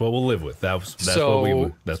with. That's what we'll live with. That's So,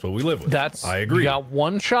 what we live with. That's I agree. You got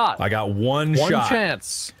one shot. I got one one shot.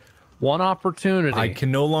 chance. One opportunity. I can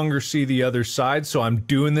no longer see the other side, so I'm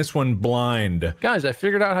doing this one blind. Guys, I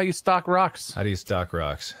figured out how you stock rocks How do you stock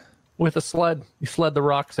rocks? with a sled. You sled the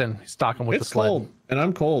rocks in. You stock them with It's the sled. cold, and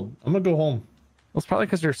I'm cold. I'm gonna go home. Well, it's probably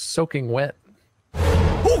because you're soaking wet.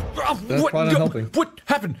 Oh, That's probably not helping. What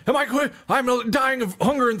happened? I'm dying of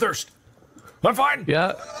hunger and thirst. I'm fine.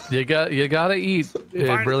 Yeah, you gotta eat.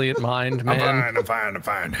 Fine. Brilliant mind, man. I'm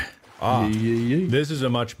fine. This is a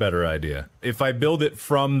much better idea. If I build it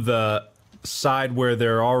from the side where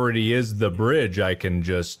there already is the bridge, I can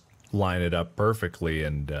just line it up perfectly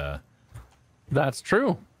and, That's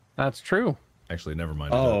true. That's true. actually, never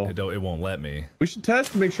mind. Oh. It won't let me. We should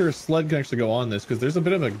test to make sure a sled can actually go on this, because there's a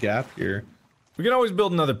bit of a gap here. We can always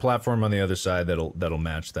build another platform on the other side that'll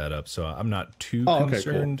match that up, so I'm not too Oh, okay, cool.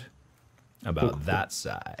 concerned about that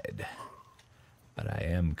side. But I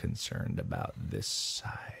am concerned about this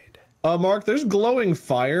side. Mark, there's glowing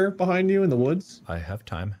fire behind you in the woods. I have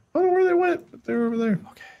time. I don't know where they went, but they were over there.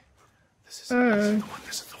 Okay. This is Hey.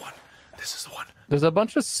 the one. There's a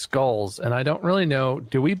bunch of skulls, and I don't really know.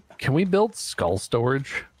 Can we build skull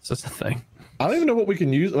storage? Is this a thing? I don't even know what we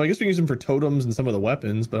can use. Well, I guess we can use them for totems and some of the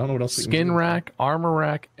weapons, but I don't know what else. we can Skin use. rack, armor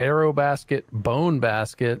rack, arrow basket, bone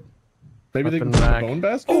basket. Maybe they can weapon use a rack. bone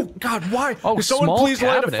basket. Oh God! Why? Oh, Could someone small please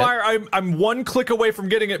light a cabinet. fire? I'm one click away from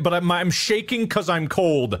getting it, but I'm shaking because I'm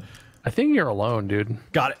cold. I think you're alone, dude.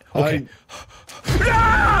 Got it. Okay.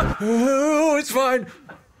 Ah! Oh, it's fine.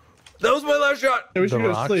 That was my last shot. Hey, we should The go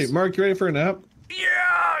to rocks. sleep. Mark, you ready for a nap?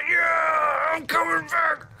 Yeah, I'm coming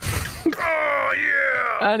back. Oh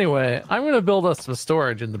yeah. Anyway, I'm gonna build us some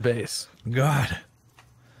storage in the base. God.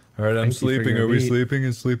 All right, I'm Thank you for sleeping. your Are we meat. sleeping?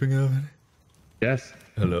 Is sleeping happening? Yes.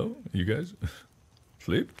 Hello, you guys?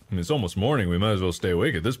 Sleep? I mean, it's almost morning. We might as well stay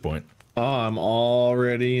awake at this point. Oh, I'm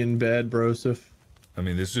already in bed, brosif. I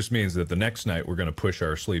mean, this just means that the next night we're gonna push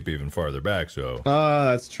our sleep even farther back. So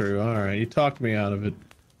Ah, that's true. All right, you talked me out of it.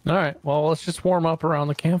 All right. Well, let's just warm up around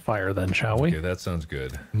the campfire then, shall we? Okay, that sounds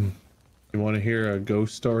good. You want to hear a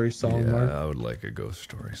ghost story song, Yeah, Mark? I would like a ghost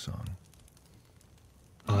story song.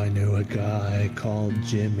 I knew a guy called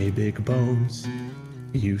Jimmy Big Bones.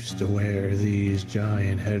 He used to wear these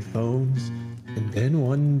giant headphones. And then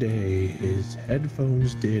one day his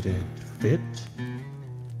headphones didn't fit.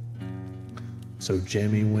 So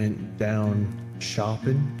Jimmy went down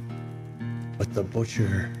shopping. But the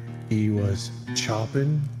butcher, he was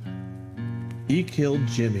chopping. He killed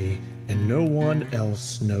Jimmy and no one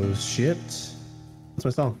else knows shit. That's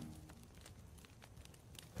my song.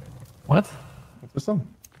 What? That's my song.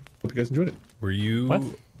 Hope you guys enjoyed it. Were you... What?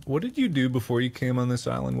 What did you do before you came on this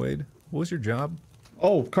island, Wade? What was your job?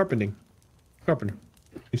 Oh, carpenting. Carpenter.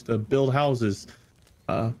 Used to build houses,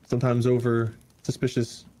 sometimes over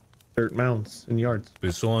suspicious dirt mounds and yards.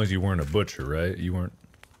 As so long as you weren't a butcher, right? You weren't...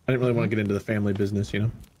 I didn't really want to get into the family business,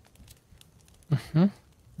 you know?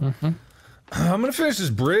 I'm gonna finish this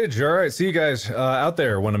bridge. All right, see you guys out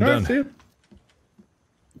there when I'm All right, done. see you.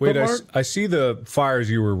 Wait, Mark? I see the fires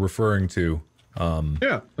you were referring to.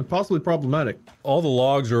 Yeah, and possibly problematic. All the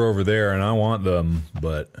logs are over there, and I want them,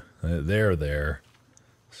 but they're there.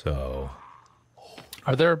 So...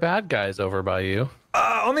 Are there bad guys over by you?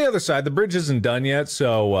 on the other side, the bridge isn't done yet,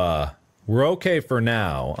 so we're okay for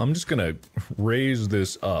now. I'm just gonna raise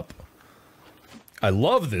this up. I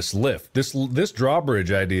love this lift. This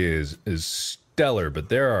drawbridge idea is stellar, but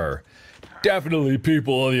there are definitely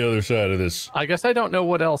people on the other side of this. I guess I don't know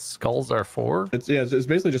what else skulls are for. It's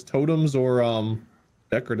basically just totems or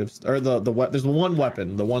decorative or there's one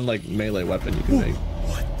weapon, the one like melee weapon you can make.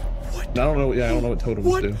 What? I don't know. Yeah, I don't know what totems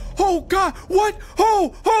do. Oh God! What?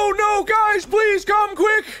 Oh no, guys! Please come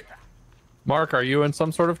quick! Mark, are you in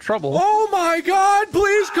some sort of trouble? Oh my God!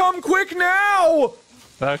 Please come quick now!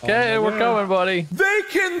 Okay, we're coming, buddy. They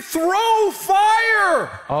can throw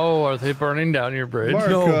fire! Oh, are they burning down your bridge? Mark,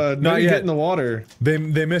 No, not maybe yet. get in the water. They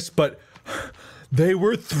missed, but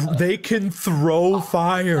they can throw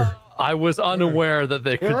fire. I was unaware that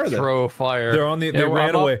they Where are could they? throw fire. They're on the. They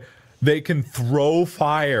ran away. They can throw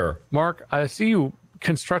fire. Mark, I see you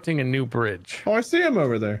constructing a new bridge. Oh, I see him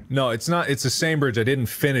over there. No, it's not. It's the same bridge. I didn't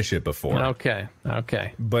finish it before. Okay,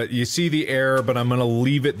 okay. But you see the error, but I'm gonna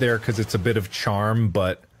leave it there because it's a bit of charm,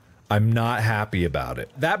 but I'm not happy about it.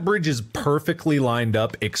 That bridge is perfectly lined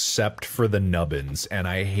up except for the nubbins, and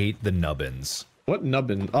I hate the nubbins. What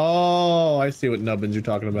nubbin? Oh, I see what nubbins you're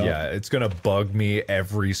talking about. Yeah, it's gonna bug me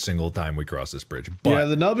every single time we cross this bridge. But Yeah,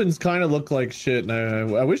 the nubbins kind of look like shit, and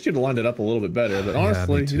I wish you'd lined it up a little bit better, but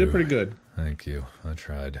honestly, me you too. did pretty good. Thank you. I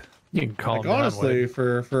tried. You can call Like, me honestly,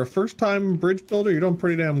 for a first-time bridge builder, you're doing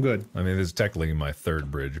pretty damn good. I mean, this is technically my third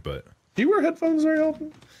bridge, but Do you wear headphones very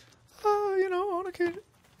often? you know, on occasion.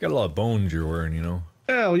 Got a lot of bones you're wearing, you know.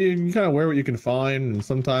 Yeah, well, you kind of wear what you can find, and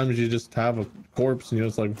sometimes you just have a corpse, and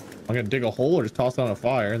it's like, I'm gonna dig a hole or just toss it on a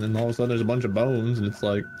fire, and then all of a sudden there's a bunch of bones, and it's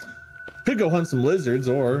like, could go hunt some lizards,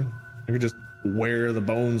 or you could just wear the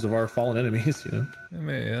bones of our fallen enemies, you know? I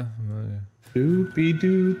mean, yeah. Doopy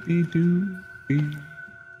doopy doopy.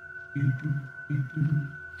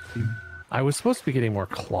 I was supposed to be getting more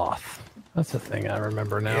cloth. That's the thing I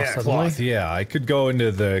remember now. Yeah, suddenly. cloth. Yeah, I could go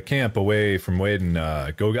into the camp away from Wade and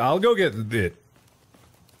go. I'll go get it.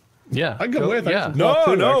 Yeah. I can go with. Yeah.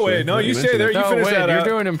 No, wait, no, you stay there. You No, finish wait, that you're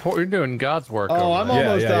out. you're doing God's work. Oh, over I'm there.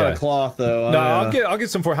 almost Yeah, out yeah. of cloth though. No, I'll get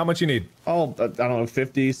some for how much you need. Oh, I don't know,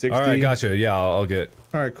 50, 60. All right, gotcha. Yeah, I'll get.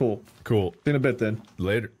 All right, cool. Cool. See you in a bit then.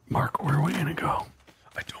 Later. Mark, where are we gonna go?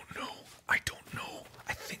 I don't know.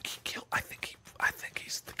 I think he killed. I think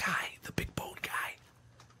he's the guy, the big bone guy.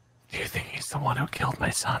 Do you think he's the one who killed my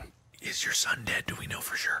son? Is your son dead? Do we know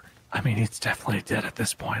for sure? I mean, he's definitely dead at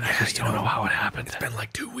this point. I just don't know how it happened. It's been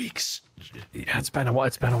like 2 weeks. Yeah, it's been a while.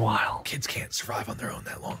 It's been a while. Kids can't survive on their own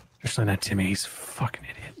that long. Especially not Timmy. He's a fucking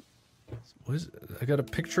idiot. What is? I got a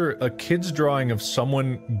picture, a kid's drawing of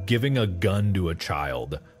someone giving a gun to a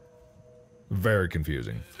child. Very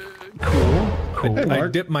confusing. Cool. Hey, I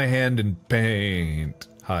Mark. dip my hand in paint.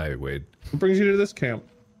 Hi, Wade. What brings you to this camp?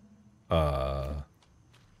 Found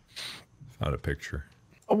a picture.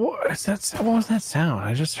 What is that? What was that sound?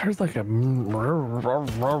 I just heard like a. Probably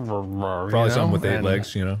something with 8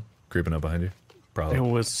 legs, you know, creeping up behind you. Probably. It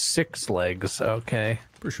was 6 legs. Okay.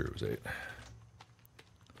 Pretty sure it was 8.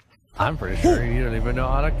 I'm pretty sure you don't even know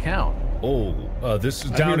how to count. Oh, this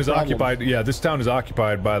hear town is problems. occupied. Yeah, this town is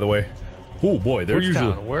occupied, by the way. Oh boy, they're Which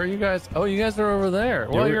usually. town? Where are you guys? Oh, you guys are over there.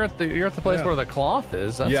 Well, we're- you're at the place where the cloth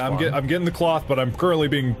is. That's Yeah, fun. I'm getting the cloth, but I'm currently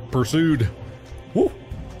being pursued. Woo!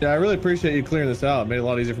 Yeah, I really appreciate you clearing this out. It made it a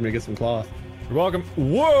lot easier for me to get some cloth. You're welcome.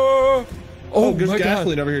 Whoa! Oh, there's my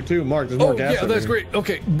gasoline God. over here too, Mark. There's more gas. Yeah, over that's here. great.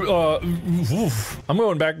 Okay, I'm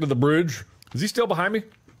going back to the bridge. Is he still behind me?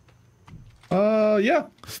 Yeah.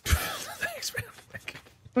 Thanks, man. Thank you.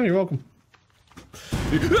 Oh, you're welcome.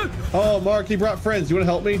 Oh, Mark, he brought friends. You want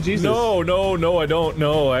to help me? Jesus. No, I don't.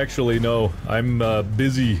 No, actually, no. I'm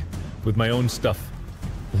busy with my own stuff.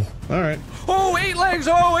 All right. Oh, 8 legs!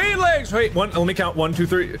 Oh, 8 legs! Wait, let me count. 1, 2,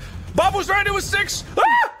 3. Bob was right. It was 6.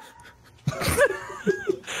 Ah!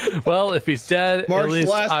 Well, if he's dead, Mark's at least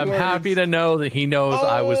last I'm words. happy to know that he knows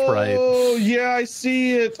I was right. Oh, yeah, I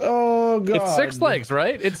see it. Oh, God. It's 6 legs,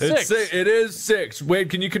 right? It's 6. It is 6. Wait,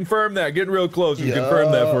 can you confirm that? Get real close and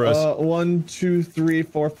confirm that for us. 1, 2, 3,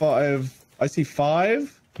 4, 5. I see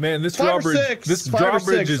 5. Man, this 5 or drawbridge, 6. this 5 or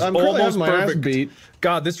drawbridge 6. is I'm currently almost having my ass perfect. beat.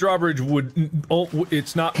 God, this drawbridge would. Oh,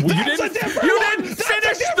 it's not. You That's a didn't. different You one! didn't That's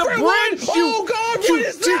finish a the different one! bridge. Oh God, what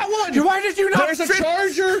is that one? Why did you not? There's a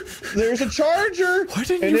charger. There's a charger. Why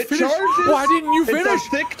didn't and you it finish? Charges. Why didn't you finish? It's a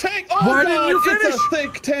thick tank. Oh Why God, didn't you finish? It's a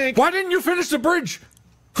thick tank. Why didn't you finish the bridge?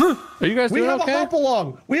 Are you guys We doing have okay? a hop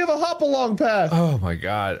along. We have a hop along path. Oh my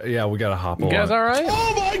God! Yeah, we got to hop You along. guys all right?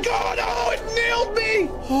 Oh my God! Oh, it nailed me.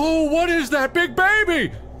 Oh, what is that big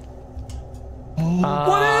baby?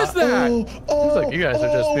 What is that? Oh, like you guys are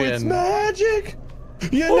just being- It's magic.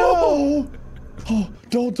 You know. Oh,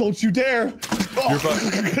 don't you dare.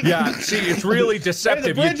 Oh. Yeah, see, it's really Hey, the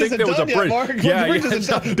deceptive. bridge You'd think isn't there was a done yet, bridge. Mark. Yeah, the bridge it's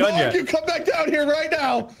isn't not done Mark, yet. you come back down here right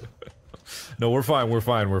now. No, we're fine. We're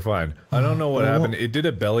fine. We're fine. I don't know what happened. It did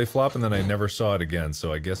a belly flop, and then I never saw it again.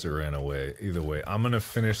 So I guess it ran away. Either way, I'm gonna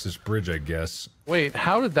finish this bridge, I guess. Wait,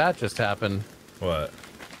 how did that just happen? What?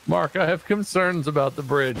 Mark, I have concerns about the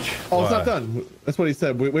bridge. Oh, it's Why? not done. That's what he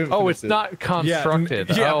said. We haven't Oh, finished it's it. not constructed.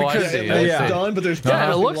 yeah, oh, I because see. It I looks yeah. see. done, but there's Yeah, it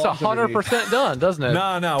nothing looks locked underneath. 100% done, doesn't it?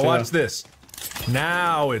 Nah, watch this.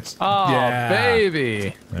 Now it's. Oh, yeah.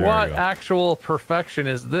 baby. There What we go. actual perfection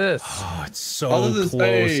is this? Oh, it's so Other than- close.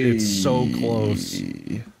 hey. It's so close.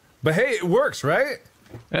 But hey, it works, right?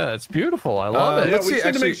 Yeah, that's beautiful. I love it. Yeah, Let's we see, just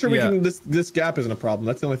need to make sure actually, we can. This gap isn't a problem.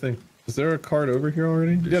 That's the only thing. Is there a card over here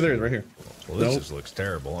already? Yeah, there is, right here. Well, this Nope. just looks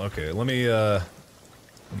terrible. Okay, let me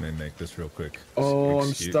make this real quick. Oh, I'm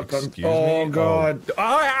Excuse- stuck on. excuse Oh me? God.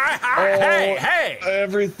 Hey!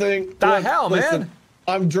 Everything. The hell, man?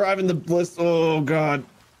 I'm driving the bliss. Oh God.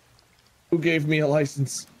 Who gave me a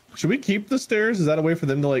license? Should we keep the stairs? Is that a way for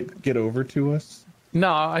them to like get over to us?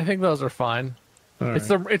 No, I think those are fine. All It's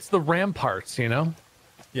right. the ramparts, you know,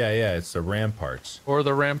 Yeah, it's the ramparts. or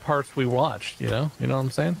the ramparts we watched. You know what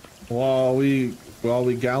I'm saying? while we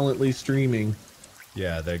gallantly streaming.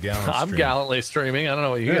 Yeah, the gallant I'm stream. gallantly streaming. I don't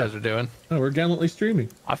know what you Yeah. guys are doing. Oh, we're gallantly streaming.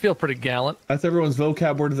 I feel pretty gallant. That's everyone's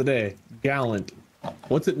vocab word of the day. Gallant.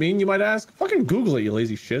 What's it mean, you might ask? Fucking Google it, you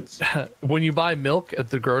lazy shits. When you buy milk at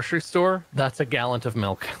the grocery store, that's a gallon of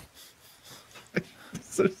milk.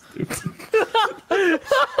 So stupid.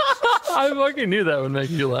 I fucking knew that would make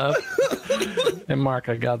you laugh. And Mark,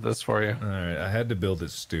 I got this for you. All right, I had to build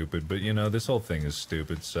it stupid, but you know this whole thing is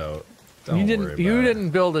stupid, so don't You worry didn't. about You it. didn't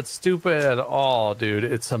build it stupid at all, dude.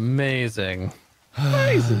 It's amazing.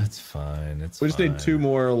 It's fine. It's We just fine. need 2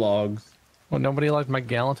 more logs. Well, nobody liked my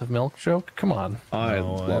gallon of milk joke. Come on. I No, it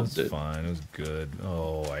loved was it. fine. It was good.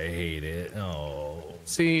 Oh, I hate it. Oh.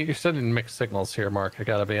 See, you're sending mixed signals here, Mark. I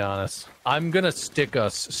gotta be honest. I'm gonna stick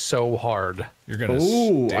us so hard. You're gonna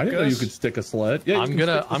Ooh, stick I didn't know you us? could stick a sled. Yeah, you I'm can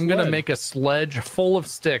gonna stick the I'm gonna sled. make a sledge full of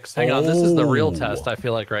sticks. Hang on, this is the real Oh. test. I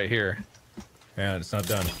feel like right here. And it's not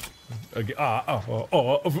done. No,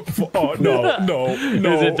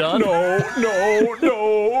 Is it done? No.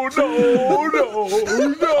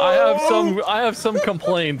 I have some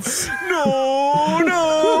complaints.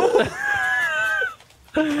 No.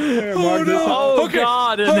 Here, Mark, this- Oh Okay,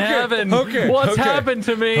 God in okay, heaven! okay, What's okay. happened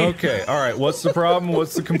to me? Okay, all right. What's the problem?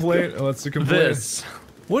 What's the complaint? What's the complaint? This.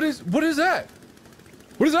 What is that?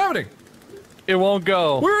 What is happening? It won't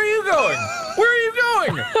go. Where are you going? Where are you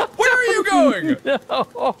going? Where are you going?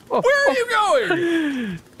 Where are you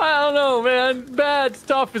going? I don't know, man. Bad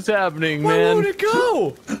stuff is happening, Where man. would it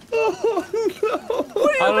go?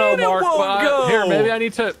 I don't know, Mark. won't but go? Here, maybe I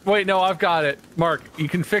need to. Wait, no, I've got it. Mark, you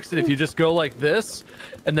can fix it if you just go like this,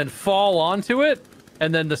 and then fall onto it,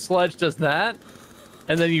 and then the sledge does that,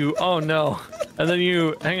 and then you. Oh no, and then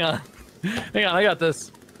you. Hang on, I got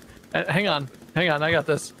this. Hang on, I got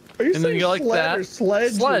this. Are you and then saying you go like sled that. or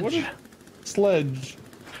sledge? or what Sledge. is- Sledge.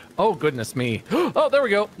 Oh goodness me. Oh, there we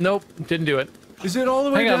go. Nope, didn't do it. Is it all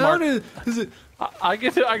the way Hang on, down? Mark. Is it? I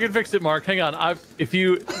can fix it, Mark. Hang on. If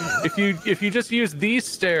you just use these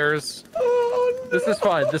stairs, Oh, no. this is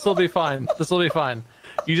fine. This will be fine. This will be fine.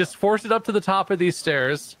 You just force it up to the top of these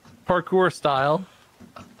stairs, parkour style,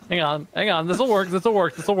 Hang on. This'll work.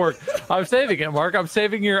 I'm saving it, Mark. I'm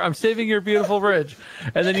saving your beautiful bridge.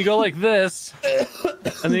 And then you go like this,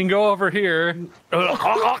 and then you go over here.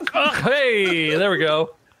 Hey, there we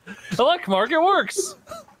go. Look, Mark, it works.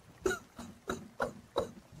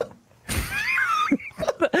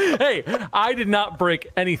 Hey, I did not break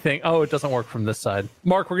anything. Oh, it doesn't work from this side.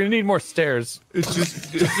 Mark, we're gonna need more stairs. It's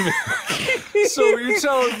just. So you're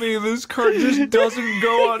telling me this cart just doesn't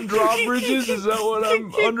go on drawbridges? Is that what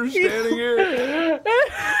I'm understanding here?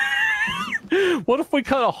 What if we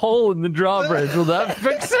cut a hole in the drawbridge? Will that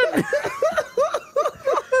fix it?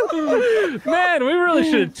 Man, we really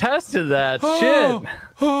should have tested that. Shit.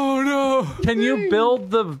 Oh no! Can you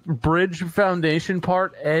build the bridge foundation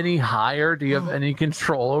part any higher? Do you have any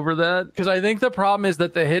control over that? Because I think the problem is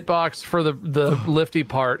that the hitbox for the lifty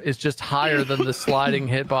part is just higher than the sliding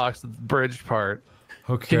hitbox of the bridge part.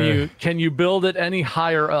 Okay. Can you build it any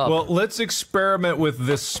higher up? Well, let's experiment with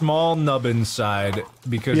this small nub inside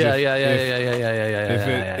because if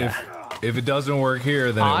it doesn't work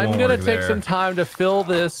here, then it won't work there. I'm gonna take some time to fill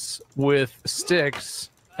this with sticks.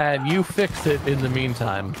 And you fix it in the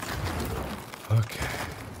meantime. Okay,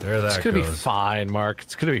 there that goes. It's gonna be fine, Mark.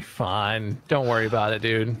 It's gonna be fine. Don't worry about it,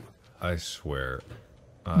 dude. I swear.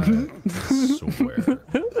 I swear.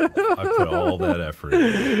 I put all that effort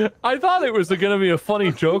in. I thought it was gonna be a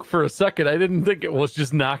funny joke for a second. I didn't think it was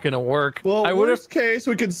just not gonna work. Well, I worst case,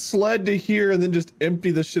 we could sled to here and then just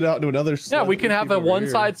empty the shit out into another sled. Yeah, we can have a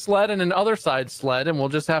one-side sled and an other side sled, and we'll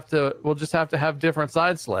just have to have different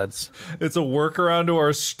side sleds. It's a workaround to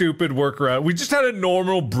our stupid workaround. We just had a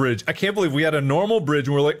normal bridge. I can't believe we had a normal bridge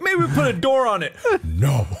and we're like, maybe we put a door on it.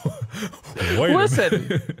 No. Wait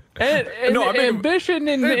Listen. Ambition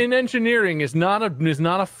in engineering is not a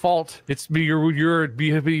fault. It's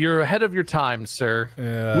you're ahead of your time, sir.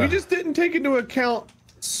 Yeah. We just didn't take into account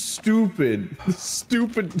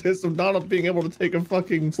stupidness of not being able to take a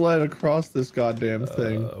fucking sled across this goddamn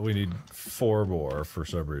thing. We need 4 more for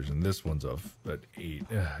some reason. This one's at 8.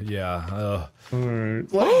 Yeah. All right.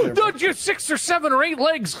 Don't you 6 or 7 or 8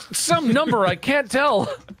 legs? Some number I can't tell.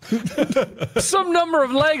 Some number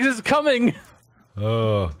of legs is coming.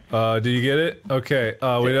 Do you get it? Okay.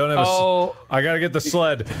 We don't have I gotta get the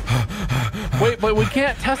sled. Wait, but we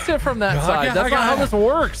can't test it from that side. That's not how this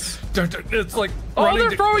works. It's like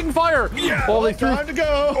they're throwing fire. Yeah. Oh, they threw. Time to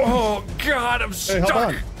go. Oh God, I'm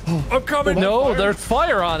stuck. I'm coming. No, there's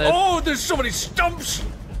fire on it. Oh, there's so many stumps.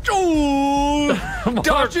 Oh,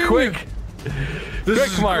 dodging. Quick.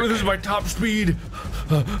 This is my top speed.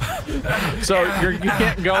 So you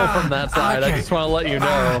can't go from that side. I just want to let you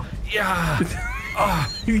know. Yeah.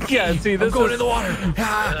 Yeah, see, this I'm going is in the water. nothing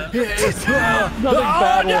bad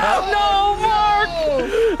will happen. No, Mark!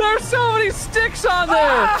 There's so many sticks on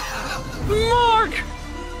there! Mark!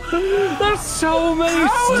 There's so many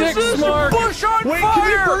sticks, Mark! Bush on Wait, fire!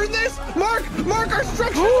 can you burn this? Mark, our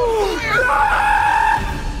structure's on fire!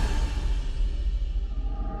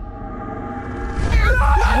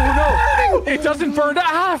 Oh no! It doesn't burn.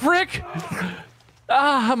 Frick!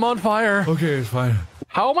 I'm on fire. Okay, it's fine.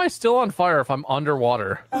 How am I still on fire if I'm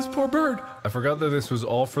underwater? This poor bird. I forgot that this was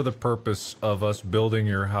all for the purpose of us building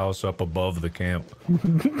your house up above the camp.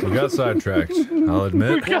 We got sidetracked, I'll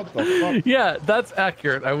admit. Yeah, that's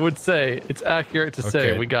accurate. I would say it's accurate to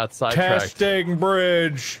say we got sidetracked. Testing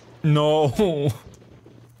bridge. No.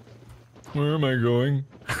 Where am I going?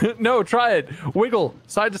 No, try it. Wiggle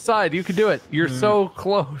side to side. You can do it. You're so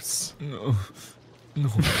close. No.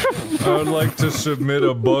 I would like to submit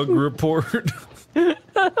a bug report.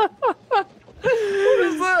 What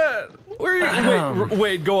is that? Where are you?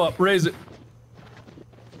 Wait, go up, raise it.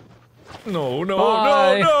 No,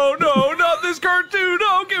 not this cartoon.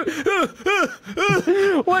 No,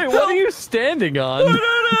 wait, what are you standing on? I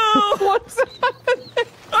don't know. What's happening?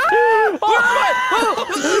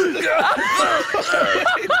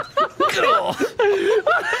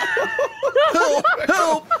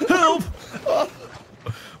 Help!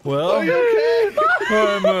 Well, are you okay?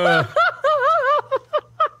 I'm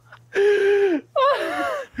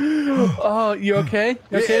Oh, you okay?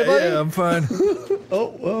 You okay, buddy? Yeah, I'm fine.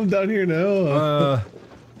 Oh, well, I'm down here now.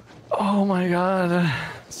 Oh my god.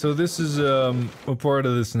 So this is a part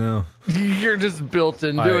of this now. You're just built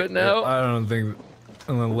into it now. I don't think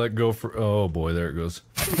I'm gonna let go for. Oh boy, there it goes.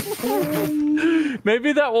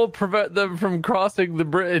 Maybe that will prevent them from crossing the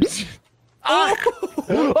bridge. Oh,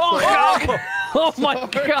 God. Oh my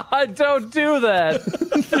god, don't do that.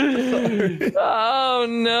 Oh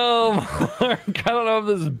no, Mark. I don't know if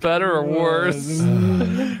this is better or worse.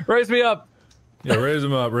 Raise me up. Yeah, raise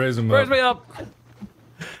him up, raise him Raise up. me up.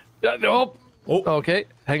 Nope. Oh. Okay,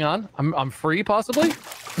 hang on. I'm free, possibly?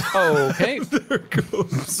 Okay. There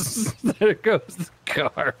goes. There goes the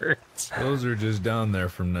cart. Those are just down there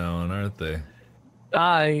from now on, aren't they?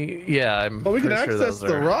 Yeah, I'm. Well, we can pretty sure access those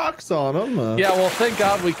the are- rocks on them. Yeah, well, thank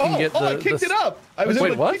God we can get the. I kicked it up. I was Wait,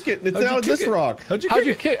 able to what? kick it, and it's How'd you now kick this it? rock. How'd you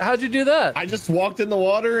How'd you do that? I just walked in the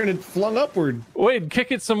water and it flung upward. Wait,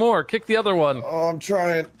 kick it some more. Kick the other one. Oh, I'm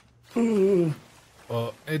trying. Ooh.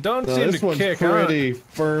 Well, it don't No, seem this to one's kick. Huh? pretty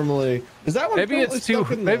firmly. Is that one? Maybe currently it's too.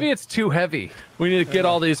 stuck in the- Maybe it's too heavy. We need to get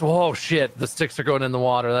all these. Whoa, shit! The sticks are going in the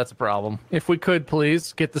water. That's a problem. If we could,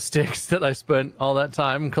 please get the sticks that I spent all that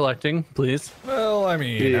time collecting, please. Well, I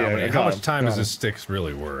mean, Yeah, how much got time is him. this sticks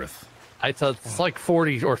really worth? I thought it's like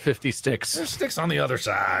 40 or 50 sticks. There's sticks on the other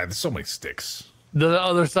side. There's so many sticks. The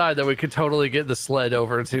other side that we could totally get the sled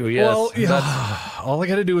over to. Yes. Well, yeah. that's- All I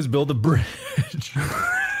gotta do is build a bridge.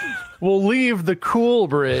 We'll leave the cool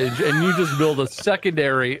bridge, and you just build a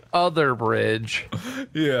secondary other bridge.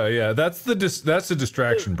 Yeah. That's the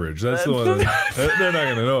distraction bridge. That's the one. They're not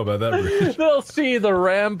gonna know about that bridge. They'll see the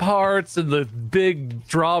ramparts and the big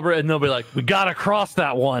drawbridge, and they'll be like, "We gotta cross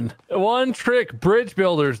that one." One trick bridge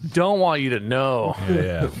builders don't want you to know.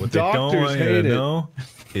 Yeah. What they don't Doctors want you to hate it. know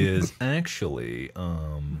is actually,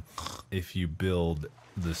 if you build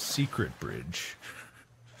the secret bridge,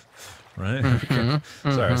 right?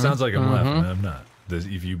 Sorry, it sounds like I'm laughing. I'm not.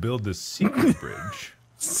 If you build the secret bridge,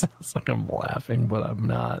 Sounds like I'm laughing, but I'm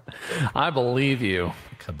not. I believe you.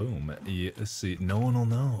 kaboom! You see, no one will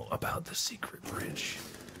know about the secret bridge.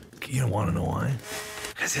 You don't want to know why?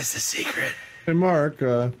 Because it's a secret. Hey, Mark.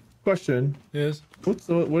 Question. Yes. What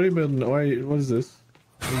have you been? What is this?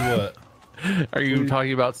 What? Are you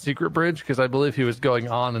talking about Secret Bridge? Because I believe he was going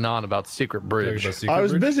on and on about Secret Bridge. About secret I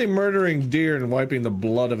was bridge? busy murdering deer and wiping the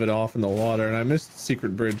blood of it off in the water, and I missed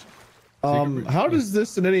Secret Bridge. How does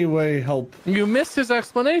this in any way help? You missed his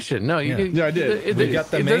explanation. No, you. Yeah, I did. We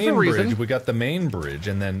got the there's a main reason. bridge. We got the main bridge,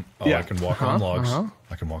 and then Yeah. I can walk on logs.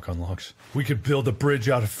 I can walk on logs. We could build a bridge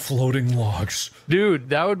out of floating logs. Dude,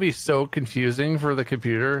 that would be so confusing for the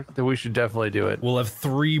computer that we should definitely do it. We'll have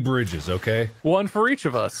 3 bridges, okay? One for each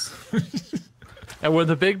of us. And when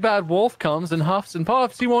the big bad wolf comes and huffs and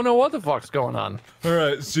puffs, he won't know what the fuck's going on. All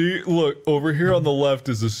right, see, look, over here on the left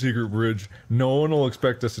is the secret bridge. No one will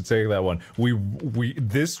expect us to take that one.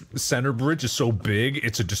 This center bridge is so big,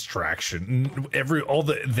 it's a distraction. All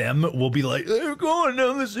them will be like, they're going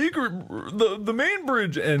down the main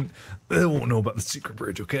bridge, and they won't know about the secret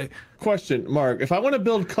bridge, okay? Question, Mark. If I want to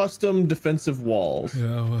build custom defensive walls,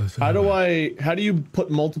 how do you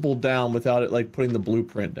put multiple down without it like putting the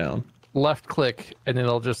blueprint down? Left click, and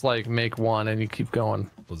it'll just like make one, and you keep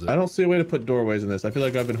going. I don't see a way to put doorways in this. I feel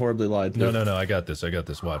like I've been horribly lied to. No, I got this,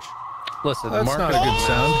 watch. Listen, That's Mark, not a good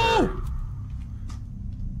sound.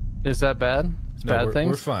 is that bad? It's No, bad we're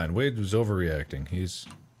things? fine. Wade was overreacting. He's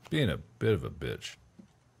being a bit of a bitch.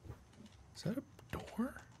 Is that a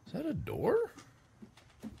door? Is that a door?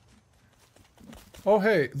 Oh,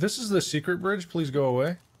 hey, this is the secret bridge. Please go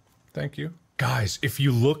away. Thank you. Guys, if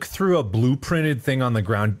you look through a blueprinted thing on the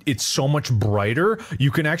ground, it's so much brighter,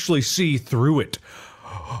 you can actually see through it.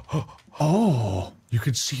 Oh. You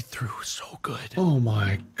can see through so good. Oh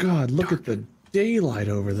my God! Look at the daylight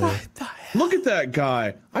over there. What the hell? Look at that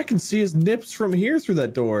guy. I can see his nips from here through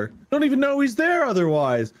that door. Don't even know he's there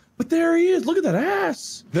otherwise. But there he is. Look at that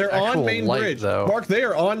ass. They're on Actual main light, bridge. though. Mark, they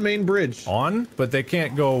are on main bridge. On, but they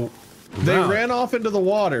can't go They around. ran off into the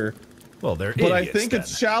water. Well, they're But I idiots, think then.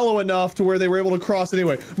 it's shallow enough to where they were able to cross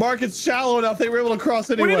anyway. Mark, it's shallow enough they were able to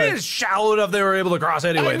cross anyway. What do you mean it's shallow enough they were able to cross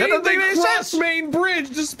anyway? I That mean, doesn't they make any crossed sense. main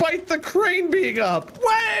bridge despite the crane being up.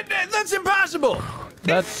 What? That's impossible.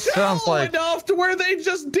 That sounds Shallow like enough to where they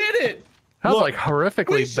just did it. sounds Look, like We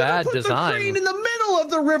horrifically should have bad put the design. crane in the middle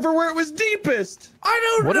of the river where it was deepest. I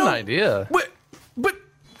don't What know. an idea. But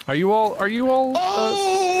Are you all?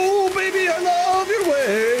 Oh, baby, I love your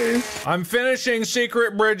ways. I'm finishing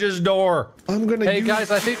Secret Bridge's door. I'm gonna. Hey use-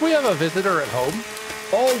 guys, I think we have a visitor at home.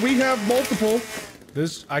 Oh, we have multiple.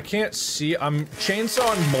 This I can't see. I'm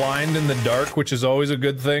chainsawing blind in the dark, which is always a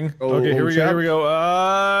good thing. Oh, okay, here we go. chap. Here we go.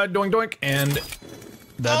 Doink doink, and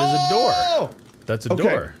that is a door. Oh! That's a Okay.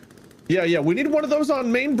 door. Yeah. We need one of those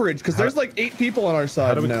on main bridge because there's like 8 people on our How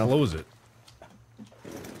side do we now. close it?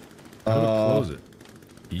 How do we close it?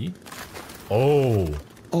 E. Oh,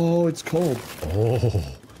 Oh, it's cold. oh,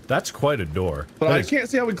 that's quite a door. But That I is- can't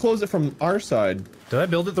see how we close it from our side. Did I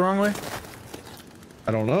build it the wrong way?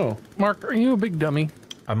 I don't know. Mark, are you a big dummy?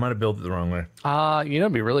 I might have built it the wrong way. You know,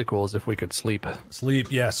 it'd be really cool is if we could sleep. Sleep,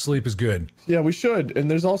 yeah, sleep is good. Yeah, we should. And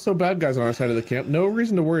there's also bad guys on our side of the camp. No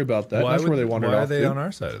reason to worry about that. That's where they wandered why off are they to. on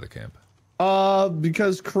our side of the camp?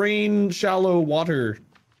 Because crane shallow water.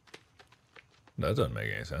 That doesn't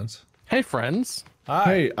make any sense. Hey, friends.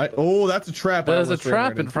 Hi. Hey, oh, that's a trap. There's a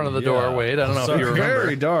trap in front of the door, Yeah. Wade. I don't know if you remember.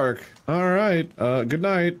 Very dark. All right. Good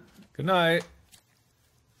night. Good night.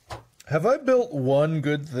 Have I built one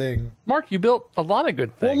good thing? Mark, you built a lot of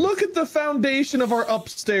good things. Well, look at the foundation of our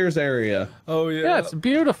upstairs area. Oh yeah. Yeah, it's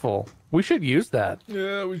beautiful. We should use that.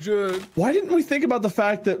 Yeah, we should. Why didn't we think about the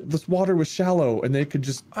fact that this water was shallow and they could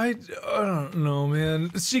just... I don't know, man.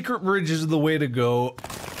 The secret bridge is the way to go.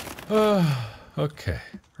 Okay.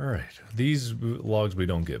 All right. These logs we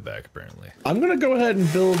don't get back, apparently. I'm gonna go ahead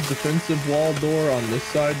and build defensive wall door on this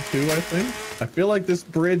side too, I think. I feel like this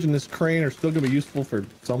bridge and this crane are still gonna be useful for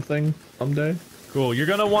something someday. Cool. You're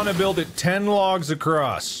gonna want to build it 10 logs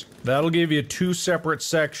across. That'll give you 2 separate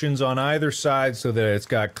sections on either side so that it's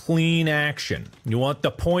got clean action. You want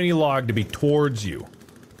the pointy log to be towards you.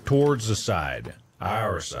 Towards the side.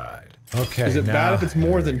 Our side. Okay. Is it bad if it's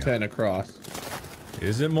more here than we go. 10 across?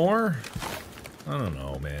 Is it more? I don't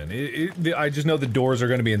know, man. I just know the doors are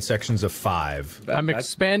going to be in sections of 5. I'm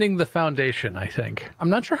expanding the foundation, I think. I'm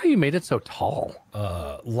not sure how you made it so tall.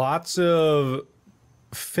 Lots of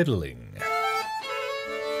fiddling.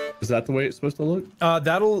 Is that the way it's supposed to look?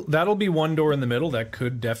 That'll be one door in the middle. That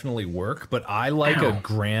could definitely work, but I like a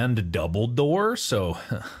grand double door, so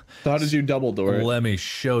So how did you double door it? let me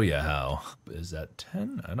show you how. Is that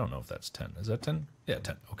 10? I don't know if that's 10. Is that 10? Yeah,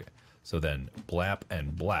 10. Okay. So then blap,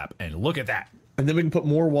 and look at that. And then we can put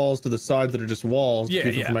more walls to the sides that are just walls to Yeah,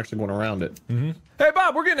 keep it yeah. from actually going around it. Hey,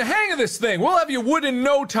 Bob, we're getting the hang of this thing. We'll have you wood in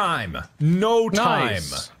no time. No time.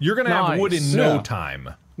 Nice. You're going to have wood in Nice. no Yeah. time.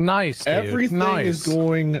 Nice, dude. Everything nice. is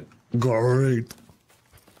going great.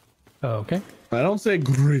 Okay. I don't say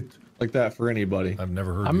great like that for anybody. I've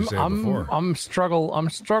never heard you say it before. I'm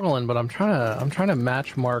struggling, but I'm trying to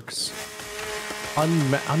match Mark's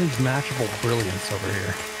unmatchable brilliance over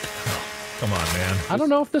here. Come on, man. I don't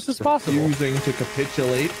know if this is possible. Refusing to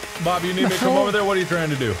capitulate. Bob, you need me to come over there? What are you trying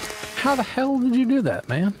to do? How the hell did you do that,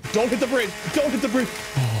 man? Don't hit the bridge! Don't hit the bridge!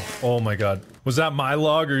 Oh my god. Was that my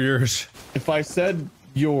log or yours? If I said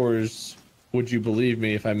yours, would you believe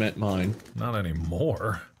me if I meant mine? Not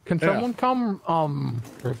anymore. Can Yeah. someone come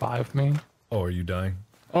revive me? Oh, are you dying?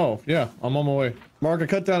 Oh, yeah, I'm on my way. Mark, I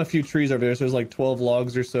cut down a few trees over there, so there's like 12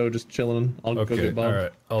 logs or so just chilling. I'll go Okay, get Bob.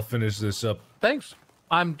 alright. I'll finish this up. Thanks.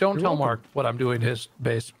 Don't tell welcome. Mark what I'm doing to his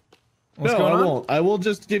base. What's No, going I on? won't. I will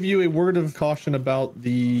just give you a word of caution about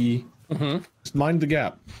the... Just mind the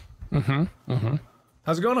gap.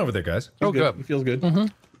 How's it going over there, guys? Oh, Good. good. He feels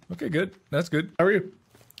good. Okay, good. That's good. How are you?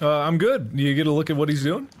 I'm good. You get a look at what he's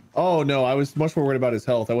doing? Oh, no, I was much more worried about his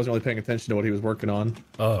health. I wasn't really paying attention to what he was working on.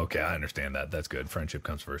 Oh, okay. I understand that. That's good. Friendship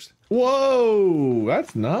comes first. Whoa,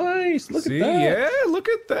 that's nice. Look See? at that. Yeah, look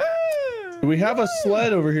at that. We have a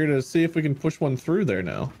sled over here to see if we can push one through there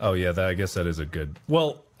now. Oh, yeah, I guess that is a good...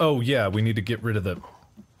 Well, oh, yeah, we need to get rid of the...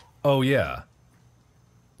 Oh, yeah.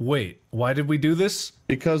 Wait, why did we do this?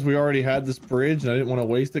 Because we already had this bridge and I didn't want to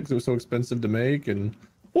waste it because it was so expensive to make. And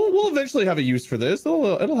we'll eventually have a use for this.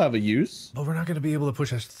 It'll have a use. Oh, we're not going to be able to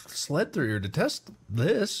push a sled through here to test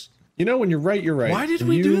this. You know, when you're right, you're right. Why did When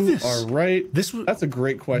we do you this? are right. That's a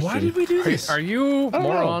great question. Why did we do this? Are you don't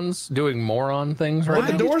know. morons doing moron things right But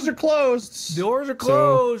the now? doors are closed. Doors are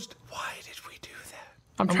closed. Why did we do that?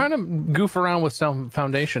 I'm trying to goof around with some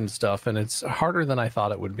foundation stuff, and it's harder than I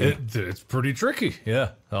thought it would be. It's pretty tricky.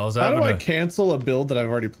 Yeah. I was How having do I a cancel a build that I've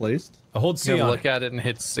already placed? hold C Gonna on look it. at it and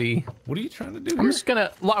hit C. What are you trying to do I'm here? just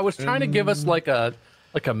gonna. I was trying to give us like a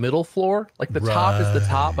middle floor. Like the top is the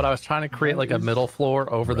top, but I was trying to create like a middle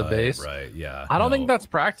floor over the base. Right, yeah. I don't no. think that's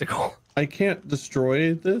practical. I can't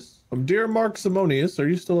destroy this. Dear Mark Simonius, are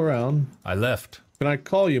you still around? I left. Can I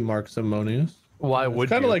call you Mark Simonius? Why would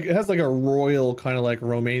Kind you? of like it has like a royal kind of like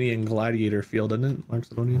Romanian gladiator feel, doesn't it? Mark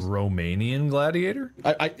Simonius. Romanian gladiator?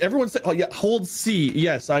 Everyone say, oh yeah, hold C.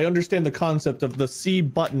 Yes, I understand the concept of the C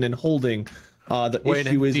button and holding. The Wait,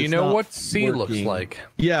 issue is do you it's know not what C looks working. like?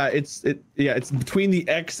 Yeah, it's between the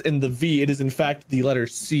X and the V. It is in fact the letter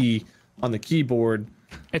C on the keyboard.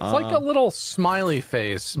 It's like a little smiley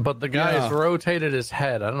face, but the guy's Yeah. rotated his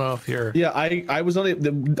head. I don't know if you're. Yeah, I was only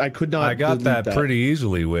I could not. I got delete that pretty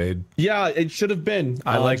easily, Wade. Yeah, it should have been.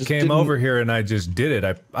 I just came didn't- over here and I just did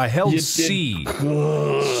it. I held You did C.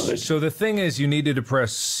 So the thing is, you needed to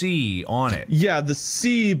press C on it. Yeah, the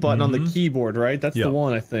C button on the keyboard, right? That's Yep. the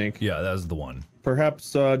one I think. Yeah, that was the one.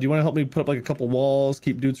 Perhaps do you want to help me put up like a couple walls,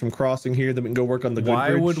 keep dudes from crossing here, then we can go work on the good Why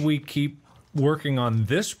bridge? would we keep working on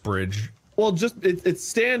this bridge? Well, just it's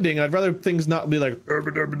standing. I'd rather things not be like I'm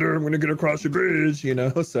gonna get across the bridge, you know.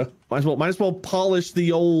 So might as well polish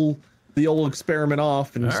the old experiment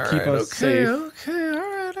off and just keep us safe. Okay, all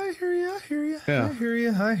right. I hear you. Yeah.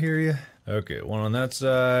 I hear you. Okay, one on that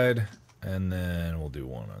side. And then we'll do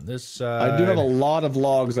one on this side. I do have a lot of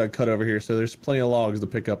logs I cut over here, so there's plenty of logs to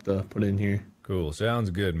pick up to put in here. Cool.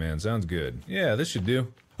 Sounds good, man. Sounds good. Yeah, this should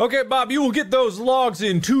do. Okay, Bob, you will get those logs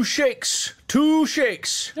in 2 shakes. 2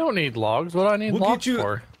 shakes. You don't need logs. What do I need logs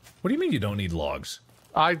for? What do you mean you don't need logs?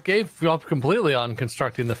 I gave up completely on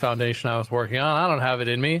constructing the foundation I was working on. I don't have it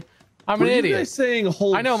in me. I'm an idiot. You guys saying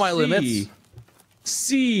hold I know my limits.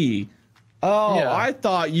 C. Oh, yeah. I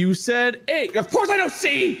thought you said A. Of course I know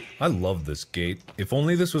C! I love this gate. If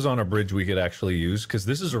only this was on a bridge we could actually use, because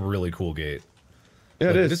this is a really cool gate. Yeah,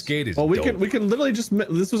 it is. This gate is well, we dope. can literally just,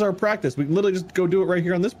 this was our practice. We can literally just go do it right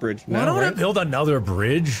here on this bridge. Why don't I build another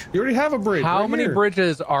bridge? You already have a bridge. How right many here.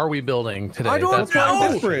 bridges are we building today? I don't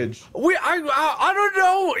know. This bridge. I don't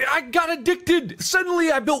know. I got addicted.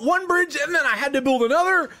 Suddenly I built one bridge and then I had to build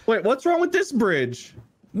another. Wait, what's wrong with this bridge?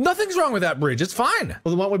 Nothing's wrong with that bridge. It's fine. Well,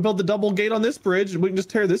 then why don't we build the double gate on this bridge? We can just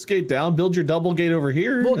tear this gate down, build your double gate over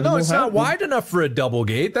here. Well, no, it's not wide enough for a double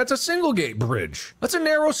gate. That's a single gate bridge. That's a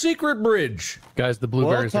narrow secret bridge. Guys, the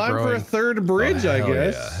blueberries are growing. Time for a third bridge, I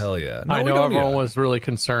guess. Yeah, hell yeah. No, I know everyone was really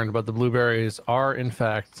concerned, but the blueberries are, in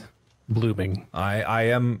fact, blooming. I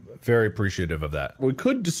am very appreciative of that. We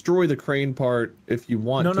could destroy the crane part if you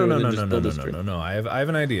want to. No. I have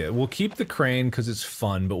an idea. We'll keep the crane because it's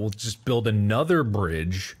fun, but we'll just build another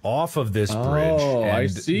bridge off of this bridge. Oh, and I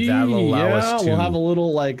see. That'll allow us to. We'll have a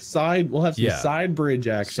little like side. We'll have some side bridge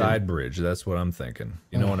action. Side bridge. That's what I'm thinking.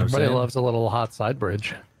 You know what I'm saying? saying? Everybody loves a little hot side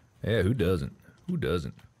bridge. Yeah, who doesn't? Who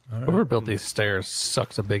doesn't? Whoever built these stairs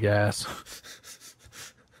sucks a big ass.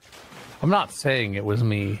 I'm not saying it was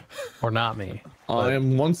me or not me. I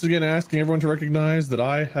am once again asking everyone to recognize that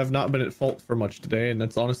I have not been at fault for much today, and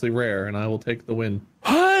that's honestly rare, and I will take the win.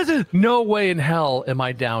 No way in hell am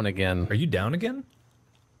I down again. Are you down again?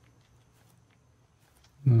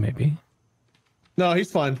 Maybe. No,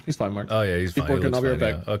 he's fine. He's fine, Mark. Oh yeah, he's fine. Keep working. I'll be right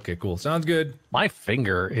back. Yeah. Okay, cool. Sounds good. My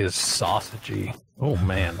finger is sausagey. Oh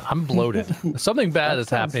man, I'm bloated. Something bad is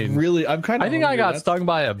happening. Really, I'm kind of. I think I got stung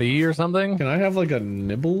by a bee or something. Can I have like a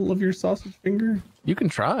nibble of your sausage finger? You can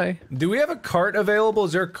try. Do we have a cart available?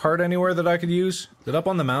 Is there a cart anywhere that I could use? Is it up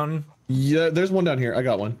on the mountain? Yeah, there's one down here. I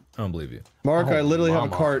got one. I don't believe you. Mark, I literally have a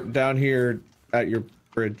cart down here at your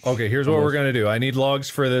bridge. Okay, here's what we're gonna do. I need logs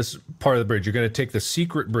for this part of the bridge. You're gonna take the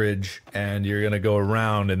secret bridge and you're gonna go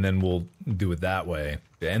around, and then we'll do it that way.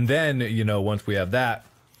 And then, you know, once we have that,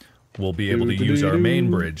 we'll be able to use our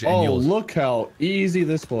main bridge. And oh, look how easy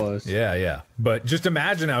this was. Yeah, yeah. But just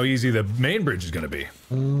imagine how easy the main bridge is gonna be.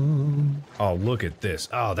 Oh, look at this.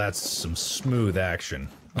 Oh, that's some smooth action.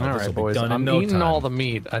 Oh, all right, boys. I'm eating all the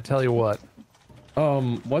meat. I tell you what.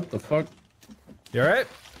 What the fuck? You all right?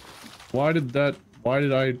 Why did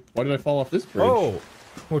I fall off this bridge? Oh,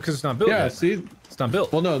 well, because it's not built yet. See, it's not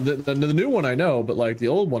built. Well, no, the new one I know, but like the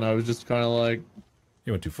old one, I was just kind of like.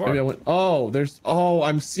 You went too far. Maybe I went. Oh,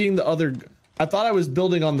 I'm seeing the other. I thought I was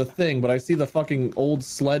building on the thing, but I see the fucking old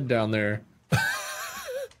sled down there.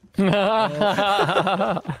 All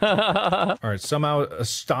right, somehow,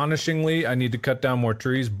 astonishingly, I need to cut down more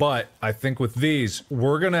trees, but I think with these,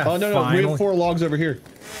 we're gonna Oh, no, we have 4 logs over here.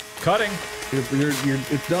 Cutting.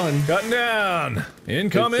 It's done. Cutting down.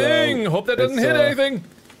 Incoming. Hope that doesn't hit anything.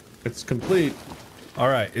 It's complete. All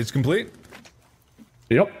right, it's complete?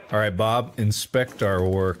 Yep. All right, Bob, inspect our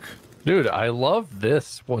work. Dude, I love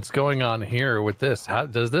this. What's going on here with this? How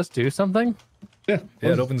does this do something? Yeah.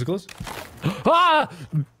 Yeah, it opens and closes. Ah!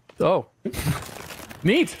 Oh.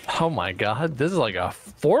 Neat. Oh my god, this is like a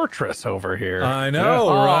fortress over here. I know,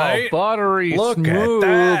 right? Buttery Look smooth,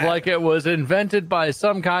 at that. like it was invented by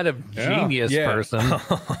some kind of genius person.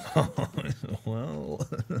 Well,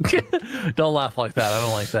 don't laugh like that. I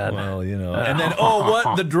don't like that. well, you know. And then, oh,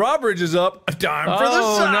 what? The drawbridge is up. Time for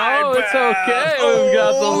the side no, it's path. okay. We've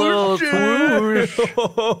got the little swoosh.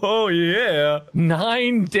 Oh, yeah.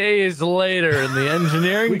 9 days later, in the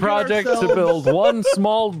engineering project to build one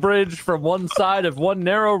small bridge from one side of one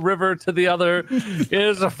narrow river to the other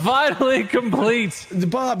is finally complete.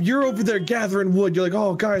 Bob, you're over there gathering wood. You're like,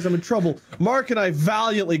 oh, guys, I'm in trouble. Mark and I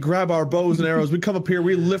valiantly grab our bows and arrows. We come up here.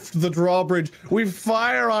 We lift the drawbridge. We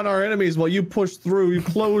fire on our enemies while you push through. You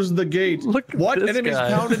close the gate. Look at what this enemies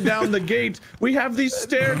guy. pounded down the gate? We have these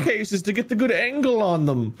staircases to get the good angle on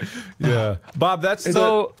them. Yeah. Bob, that's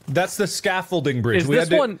the scaffolding bridge.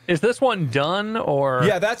 Is this one done or?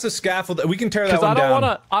 Yeah, that's a scaffold. We can tear that one down.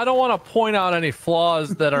 down. I don't want to point out any flaws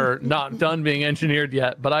that are not done being engineered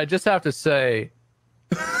yet, but I just have to say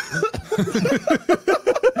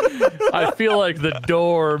I feel like the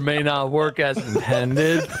door may not work as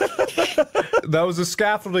intended. That was a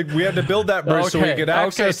scaffolding. We had to build that bridge so we could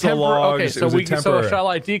access the logs. Okay, so so shall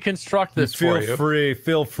I deconstruct this for you? Feel free.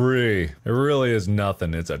 Feel free. It really is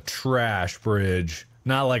nothing. It's a trash bridge.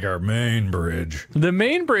 Not like our main bridge. The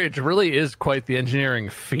main bridge really is quite the engineering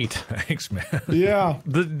feat. Thanks, man. Yeah.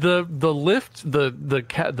 The lift, the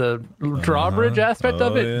drawbridge aspect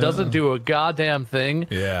of it doesn't do a goddamn thing.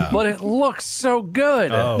 Yeah. But it looks so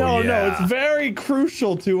good. Oh, No, yeah. it's very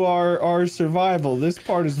crucial to our survival. This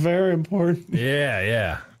part is very important.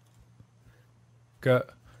 Yeah.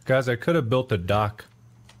 Guys, I could have built a dock.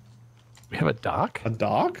 We have a dock? A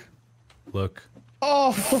dock? Look.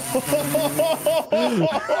 Oh.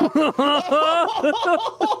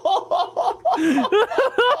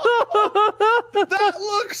 That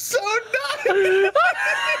looks so nice.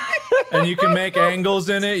 And you can make angles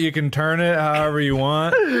in it. You can turn it however you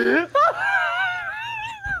want.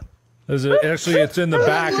 Actually, it's in the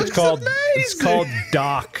back. It's called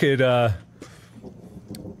dock. It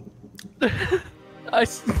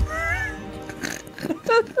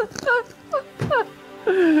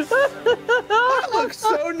That looks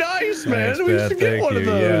so nice, man. Thanks, We man. should get Thank one you. of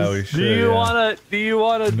those. Yeah, we should. Do you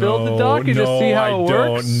wanna build the dock and just see how it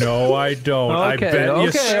works? No, I don't. I Okay, bet you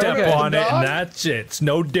okay, step okay. on it and that's it. It's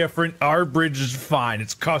no different. Our bridge is fine.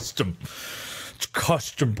 It's custom. It's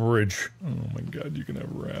custom bridge. Oh my god, you can have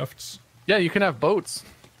rafts. Yeah, you can have boats.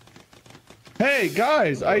 Hey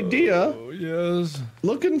guys, idea. Oh yes.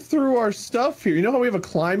 Looking through our stuff here, you know how we have a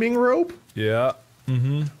climbing rope? Yeah.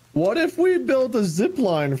 Mm-hmm. What if we built a zip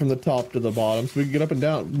line from the top to the bottom so we can get up and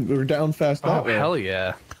down? We're down fast that way. Hell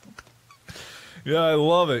yeah. Yeah, I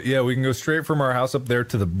love it. Yeah, we can go straight from our house up there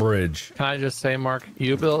to the bridge. Can I just say, Mark,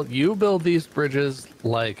 you build these bridges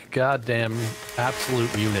like goddamn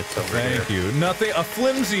absolute units over here. Thank you. Nothing. A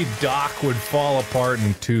flimsy dock would fall apart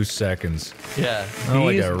in 2 seconds. Yeah, Not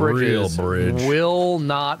like these a bridges real bridge. will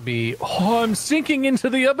not be. Oh, I'm sinking into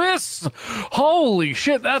the abyss. Holy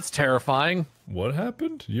shit, that's terrifying. What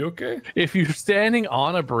happened? You okay? If you're standing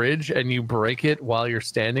on a bridge and you break it while you're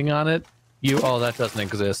standing on it, oh, that doesn't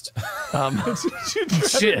exist.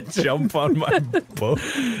 Shit. Jump on my boat.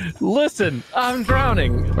 Listen, I'm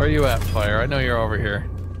drowning. Where are you at, Fire? I know you're over here.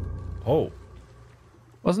 Oh.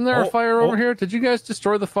 Wasn't there a fire over here? Did you guys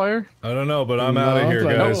destroy the fire? I don't know, but I'm out of here,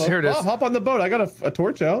 guys. Here it is. Oh, hop on the boat. I got a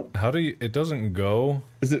torch out. How do you... It doesn't go.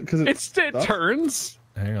 Is it because It turns.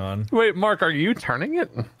 Hang on. Wait, Mark, are you turning it?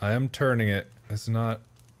 I am turning it. It's not...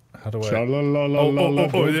 How do I... Oh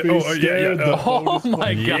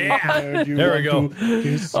my god. There we go.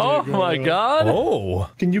 Oh my god. Oh.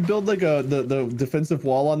 Can you build like the defensive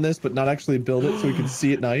wall on this, but not actually build it so we can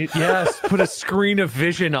see at night? Yes, put a screen of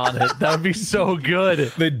vision on it. That would be so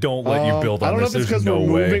good. They don't let you build on I don't know this. if it's There's because no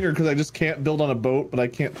we're way. moving or because I just can't build on a boat, but I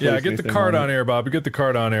can't. Yeah, get the cart on here, Bob. Get the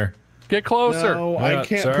cart on here. Get closer. No, Yeah, I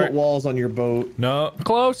can't sorry. put walls on your boat. No,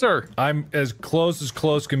 Closer. I'm as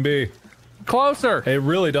close can be. Closer. It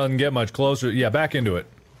really doesn't get much closer. Yeah, back into it.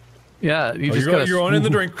 Yeah, you just gotta... You're on in the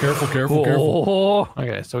drink. Careful, careful, careful. Oh.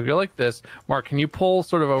 Okay, so we go like this. Mark, can you pull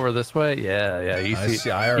sort of over this way? Yeah, you see.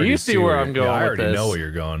 I already you see where I'm going I with already this. know where you're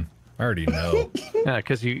going. I already know. Yeah,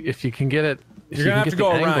 because if you can get it... You're gonna have to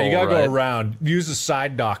go around. You gotta go around. Use the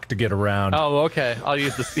side dock to get around. Oh, okay. I'll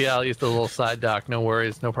use I'll use the little side dock. No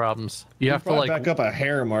worries, no problems. You have to like back up a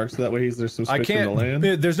hair, Mark, so that way there's some I space can't. in the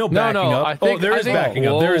land. There's no backing up. There is backing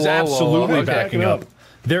up. There is absolutely backing up.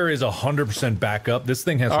 There is 100% backup. This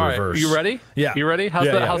thing has reverse. You ready? Yeah. You ready? How's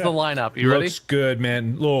the lineup? You ready? Looks good,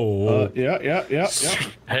 man. Oh. Yeah.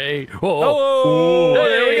 Hey. Oh. Hey.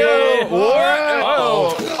 There we go. All right.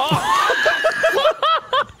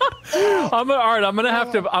 I'm gonna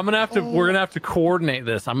have to. We're gonna have to coordinate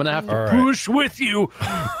this. I'm gonna have to push with you.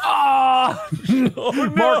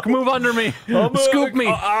 Mark, move under me. Scoop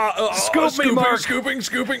me. Scoop me, Mark.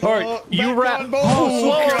 Scooping. All right, you wrap.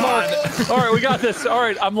 God. All right, we got this. All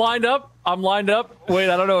right, I'm lined up. Wait,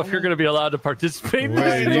 I don't know if you're gonna be allowed to participate.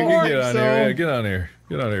 Wait, you can get on here. Yeah, get on here.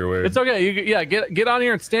 Get on here, Wade. It's okay. Get on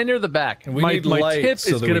here and stand near the back. We my need my light tip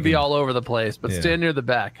so is that gonna we be can- all over the place, but stand near the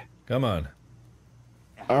back. Come on.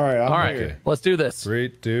 All right. All right, Okay. let's do this. 3,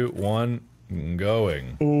 2, 1,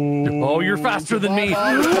 going. Oh, you're faster than me.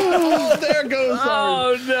 Oh, there goes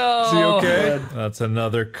Oh no! Is he okay? That's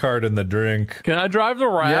another cart in the drink. Can I drive the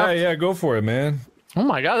raft? Yeah, go for it, man. Oh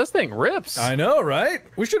my god, this thing rips. I know, right?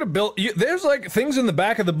 We should have built. There's like things in the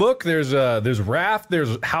back of the book. There's raft.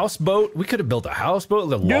 There's houseboat. We could have built a houseboat,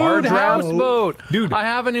 a large Dude, raft. houseboat. Dude, I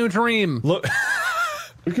have a new dream. Look,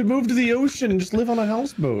 We could move to the ocean and just live on a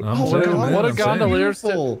houseboat. I'm Oh, saying, God, man, what a I'm gondolier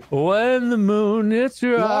beautiful. when the moon hits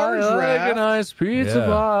your eye Large like raft. a nice pizza Yeah.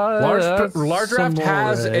 pie. That's Large raft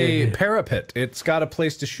has a amore. parapet. It's got a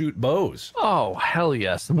place to shoot bows. Oh hell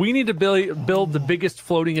yes! We need to build the biggest,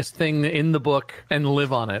 floatingest thing in the book and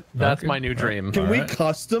live on it. That's Okay. my new dream. Can we Alright.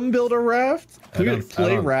 custom build a raft? Can we I get a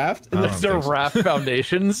clay don't- raft? I don't That's their think so. raft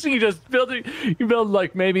foundations. You just you build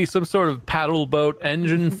like maybe some sort of paddle boat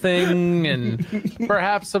engine thing, and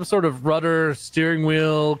perhaps some sort of rudder, steering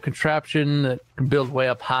wheel contraption that can build way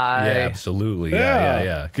up high. Yeah, absolutely. Yeah.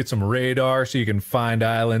 Yeah. Get some radar so you can find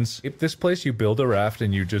islands. If this place, you build a raft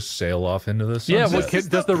and you just sail off into the sunset. Yeah, This is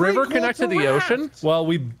does the the river prequel connect to to the ocean? Well,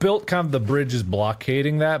 we built kind of the bridges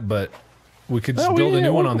blockading that, but we could just Oh, build a yeah,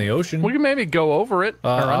 new one we- on the ocean. We can maybe go over it or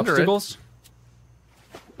under Obstacles? it.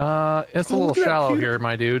 It's a Oh, little look at that shallow cute- here,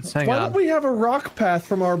 my dudes. Hang Why on. don't we have a rock path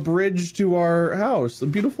from our bridge to our house? A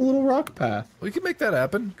beautiful little rock path. We can make that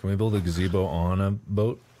happen. Can we build a gazebo on a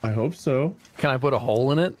boat? I hope so. Can I put a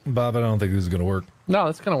hole in it? Bob, I don't think this is going to work. No,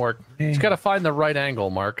 that's gonna work. Just gotta find the right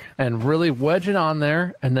angle, Mark, and really wedge it on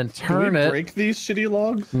there, and then Can turn we it. break these shitty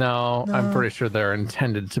logs? No, I'm pretty sure they're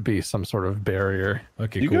intended to be some sort of barrier.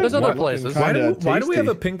 Okay, You cool. There's guys other are places. looking Why kinda do we have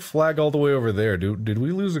a tasty. pink flag all the way over there? Did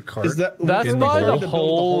we lose a cart? Is that That's In the by hole? the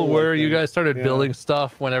hole where you guys started Yeah. building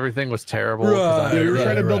stuff when everything was terrible. 'cause Right. I- Yeah, we were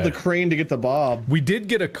trying to build the right. crane to get the bob. We did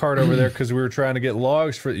get a cart over there because we were trying to get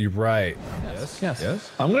logs for you. Right. Yes.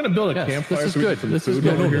 Yes. I'm gonna build a Yes, campfire. this is so we good. get some This is food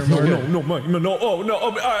good. over here, Mark. no. Oh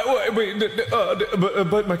no.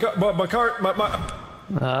 But my cart.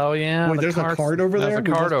 Oh yeah. Wait, the there's a carts- cart over there? There's a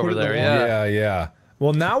We cart just put over it in the there. water? Yeah. Yeah.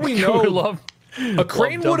 Well, now we We know love a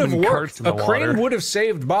crane would have dumping worked. carts in the A crane water. would have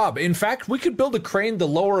saved Bob. In fact, we could build a crane to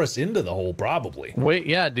lower us into the hole, probably. Wait,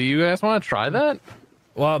 yeah. Do you guys want to try that?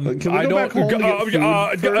 Well, Can we I go don't. back home to get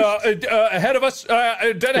food Ahead of us, dead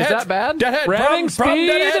ahead. Is that bad? Dead head. Ramming Problem,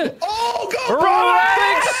 dead speed. head. Oh god!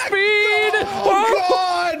 Ramming speed. Oh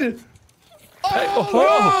god! Oh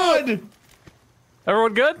god!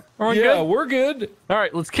 Everyone good? Everyone Yeah, good? we're good. All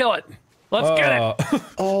right, let's kill it. Let's get it.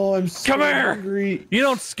 Oh, I'm so Come here. hungry. You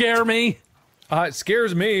don't scare me. It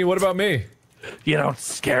scares me. What about me? You don't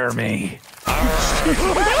scare me.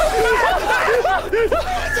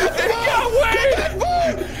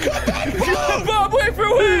 Bob, wait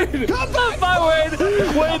for Wade. Come on, my Wade.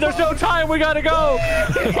 Wade, there's no time. We gotta go.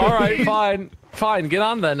 All right, fine. Get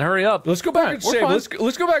on then. Hurry up. Let's go back and we're save. fine.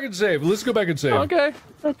 Let's go back and save. Let's go back and save. Okay.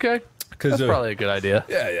 Because That's probably a good idea.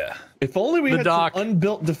 yeah. If only we The had dock. some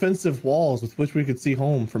unbuilt defensive walls with which we could see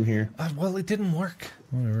home from here. Well, it didn't work.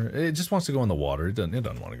 Whatever. It just wants to go in the water. It doesn't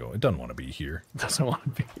want to go. It doesn't want to be here. Doesn't want to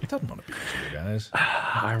be. It doesn't want to be here,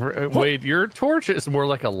 guys. Wade, your torch is more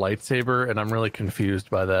like a lightsaber, and I'm really confused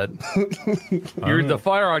by that. The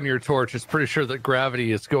fire on your torch is pretty sure that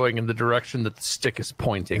gravity is going in the direction that the stick is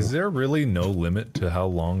pointing. Is there really no limit to how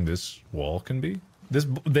long this wall can be?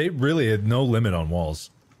 They really had no limit on walls.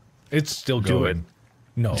 It's still Do going. it.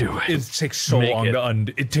 No, Do it. It takes so Make long it.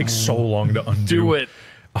 to it takes so long to undo. Do it.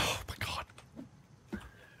 Oh my god!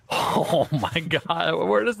 Oh my god,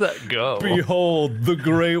 where does that go? Behold the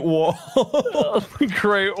Great Wall.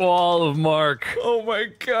 Great Wall of Mark. Oh my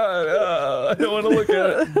god! I don't want to look at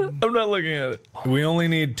it. I'm not looking at it. We only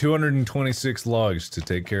need 226 logs to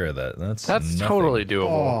take care of that. That's nothing. Totally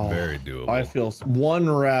doable. Oh, Very doable. I feel one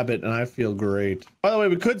rabbit and I feel great. By the way,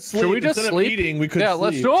 we could sleep. Should we just Instead sleep? of eating, we could Yeah, sleep.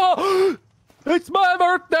 let's do. Oh, it's my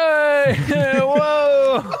birthday!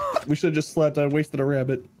 Whoa! We should have just slept. I wasted a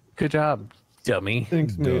rabbit. Good job, dummy.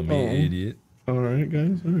 Thanks, man. Dummy idiot. All right,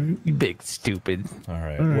 guys. All right. You big stupid. All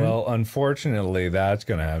right. Well, unfortunately, that's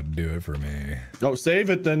gonna have to do it for me. Oh,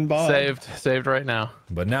 save it then, Bob. Saved right now.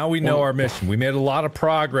 But now we know our mission. We made a lot of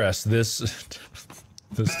progress this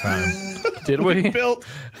time. Did we? Built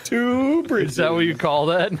 2 bridges. Is that what you call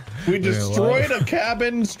that? We destroyed a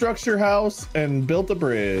cabin structure house and built a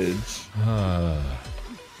bridge.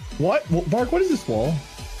 What? Well, Mark, what is this wall?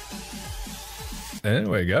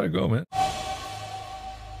 Anyway, gotta go, man.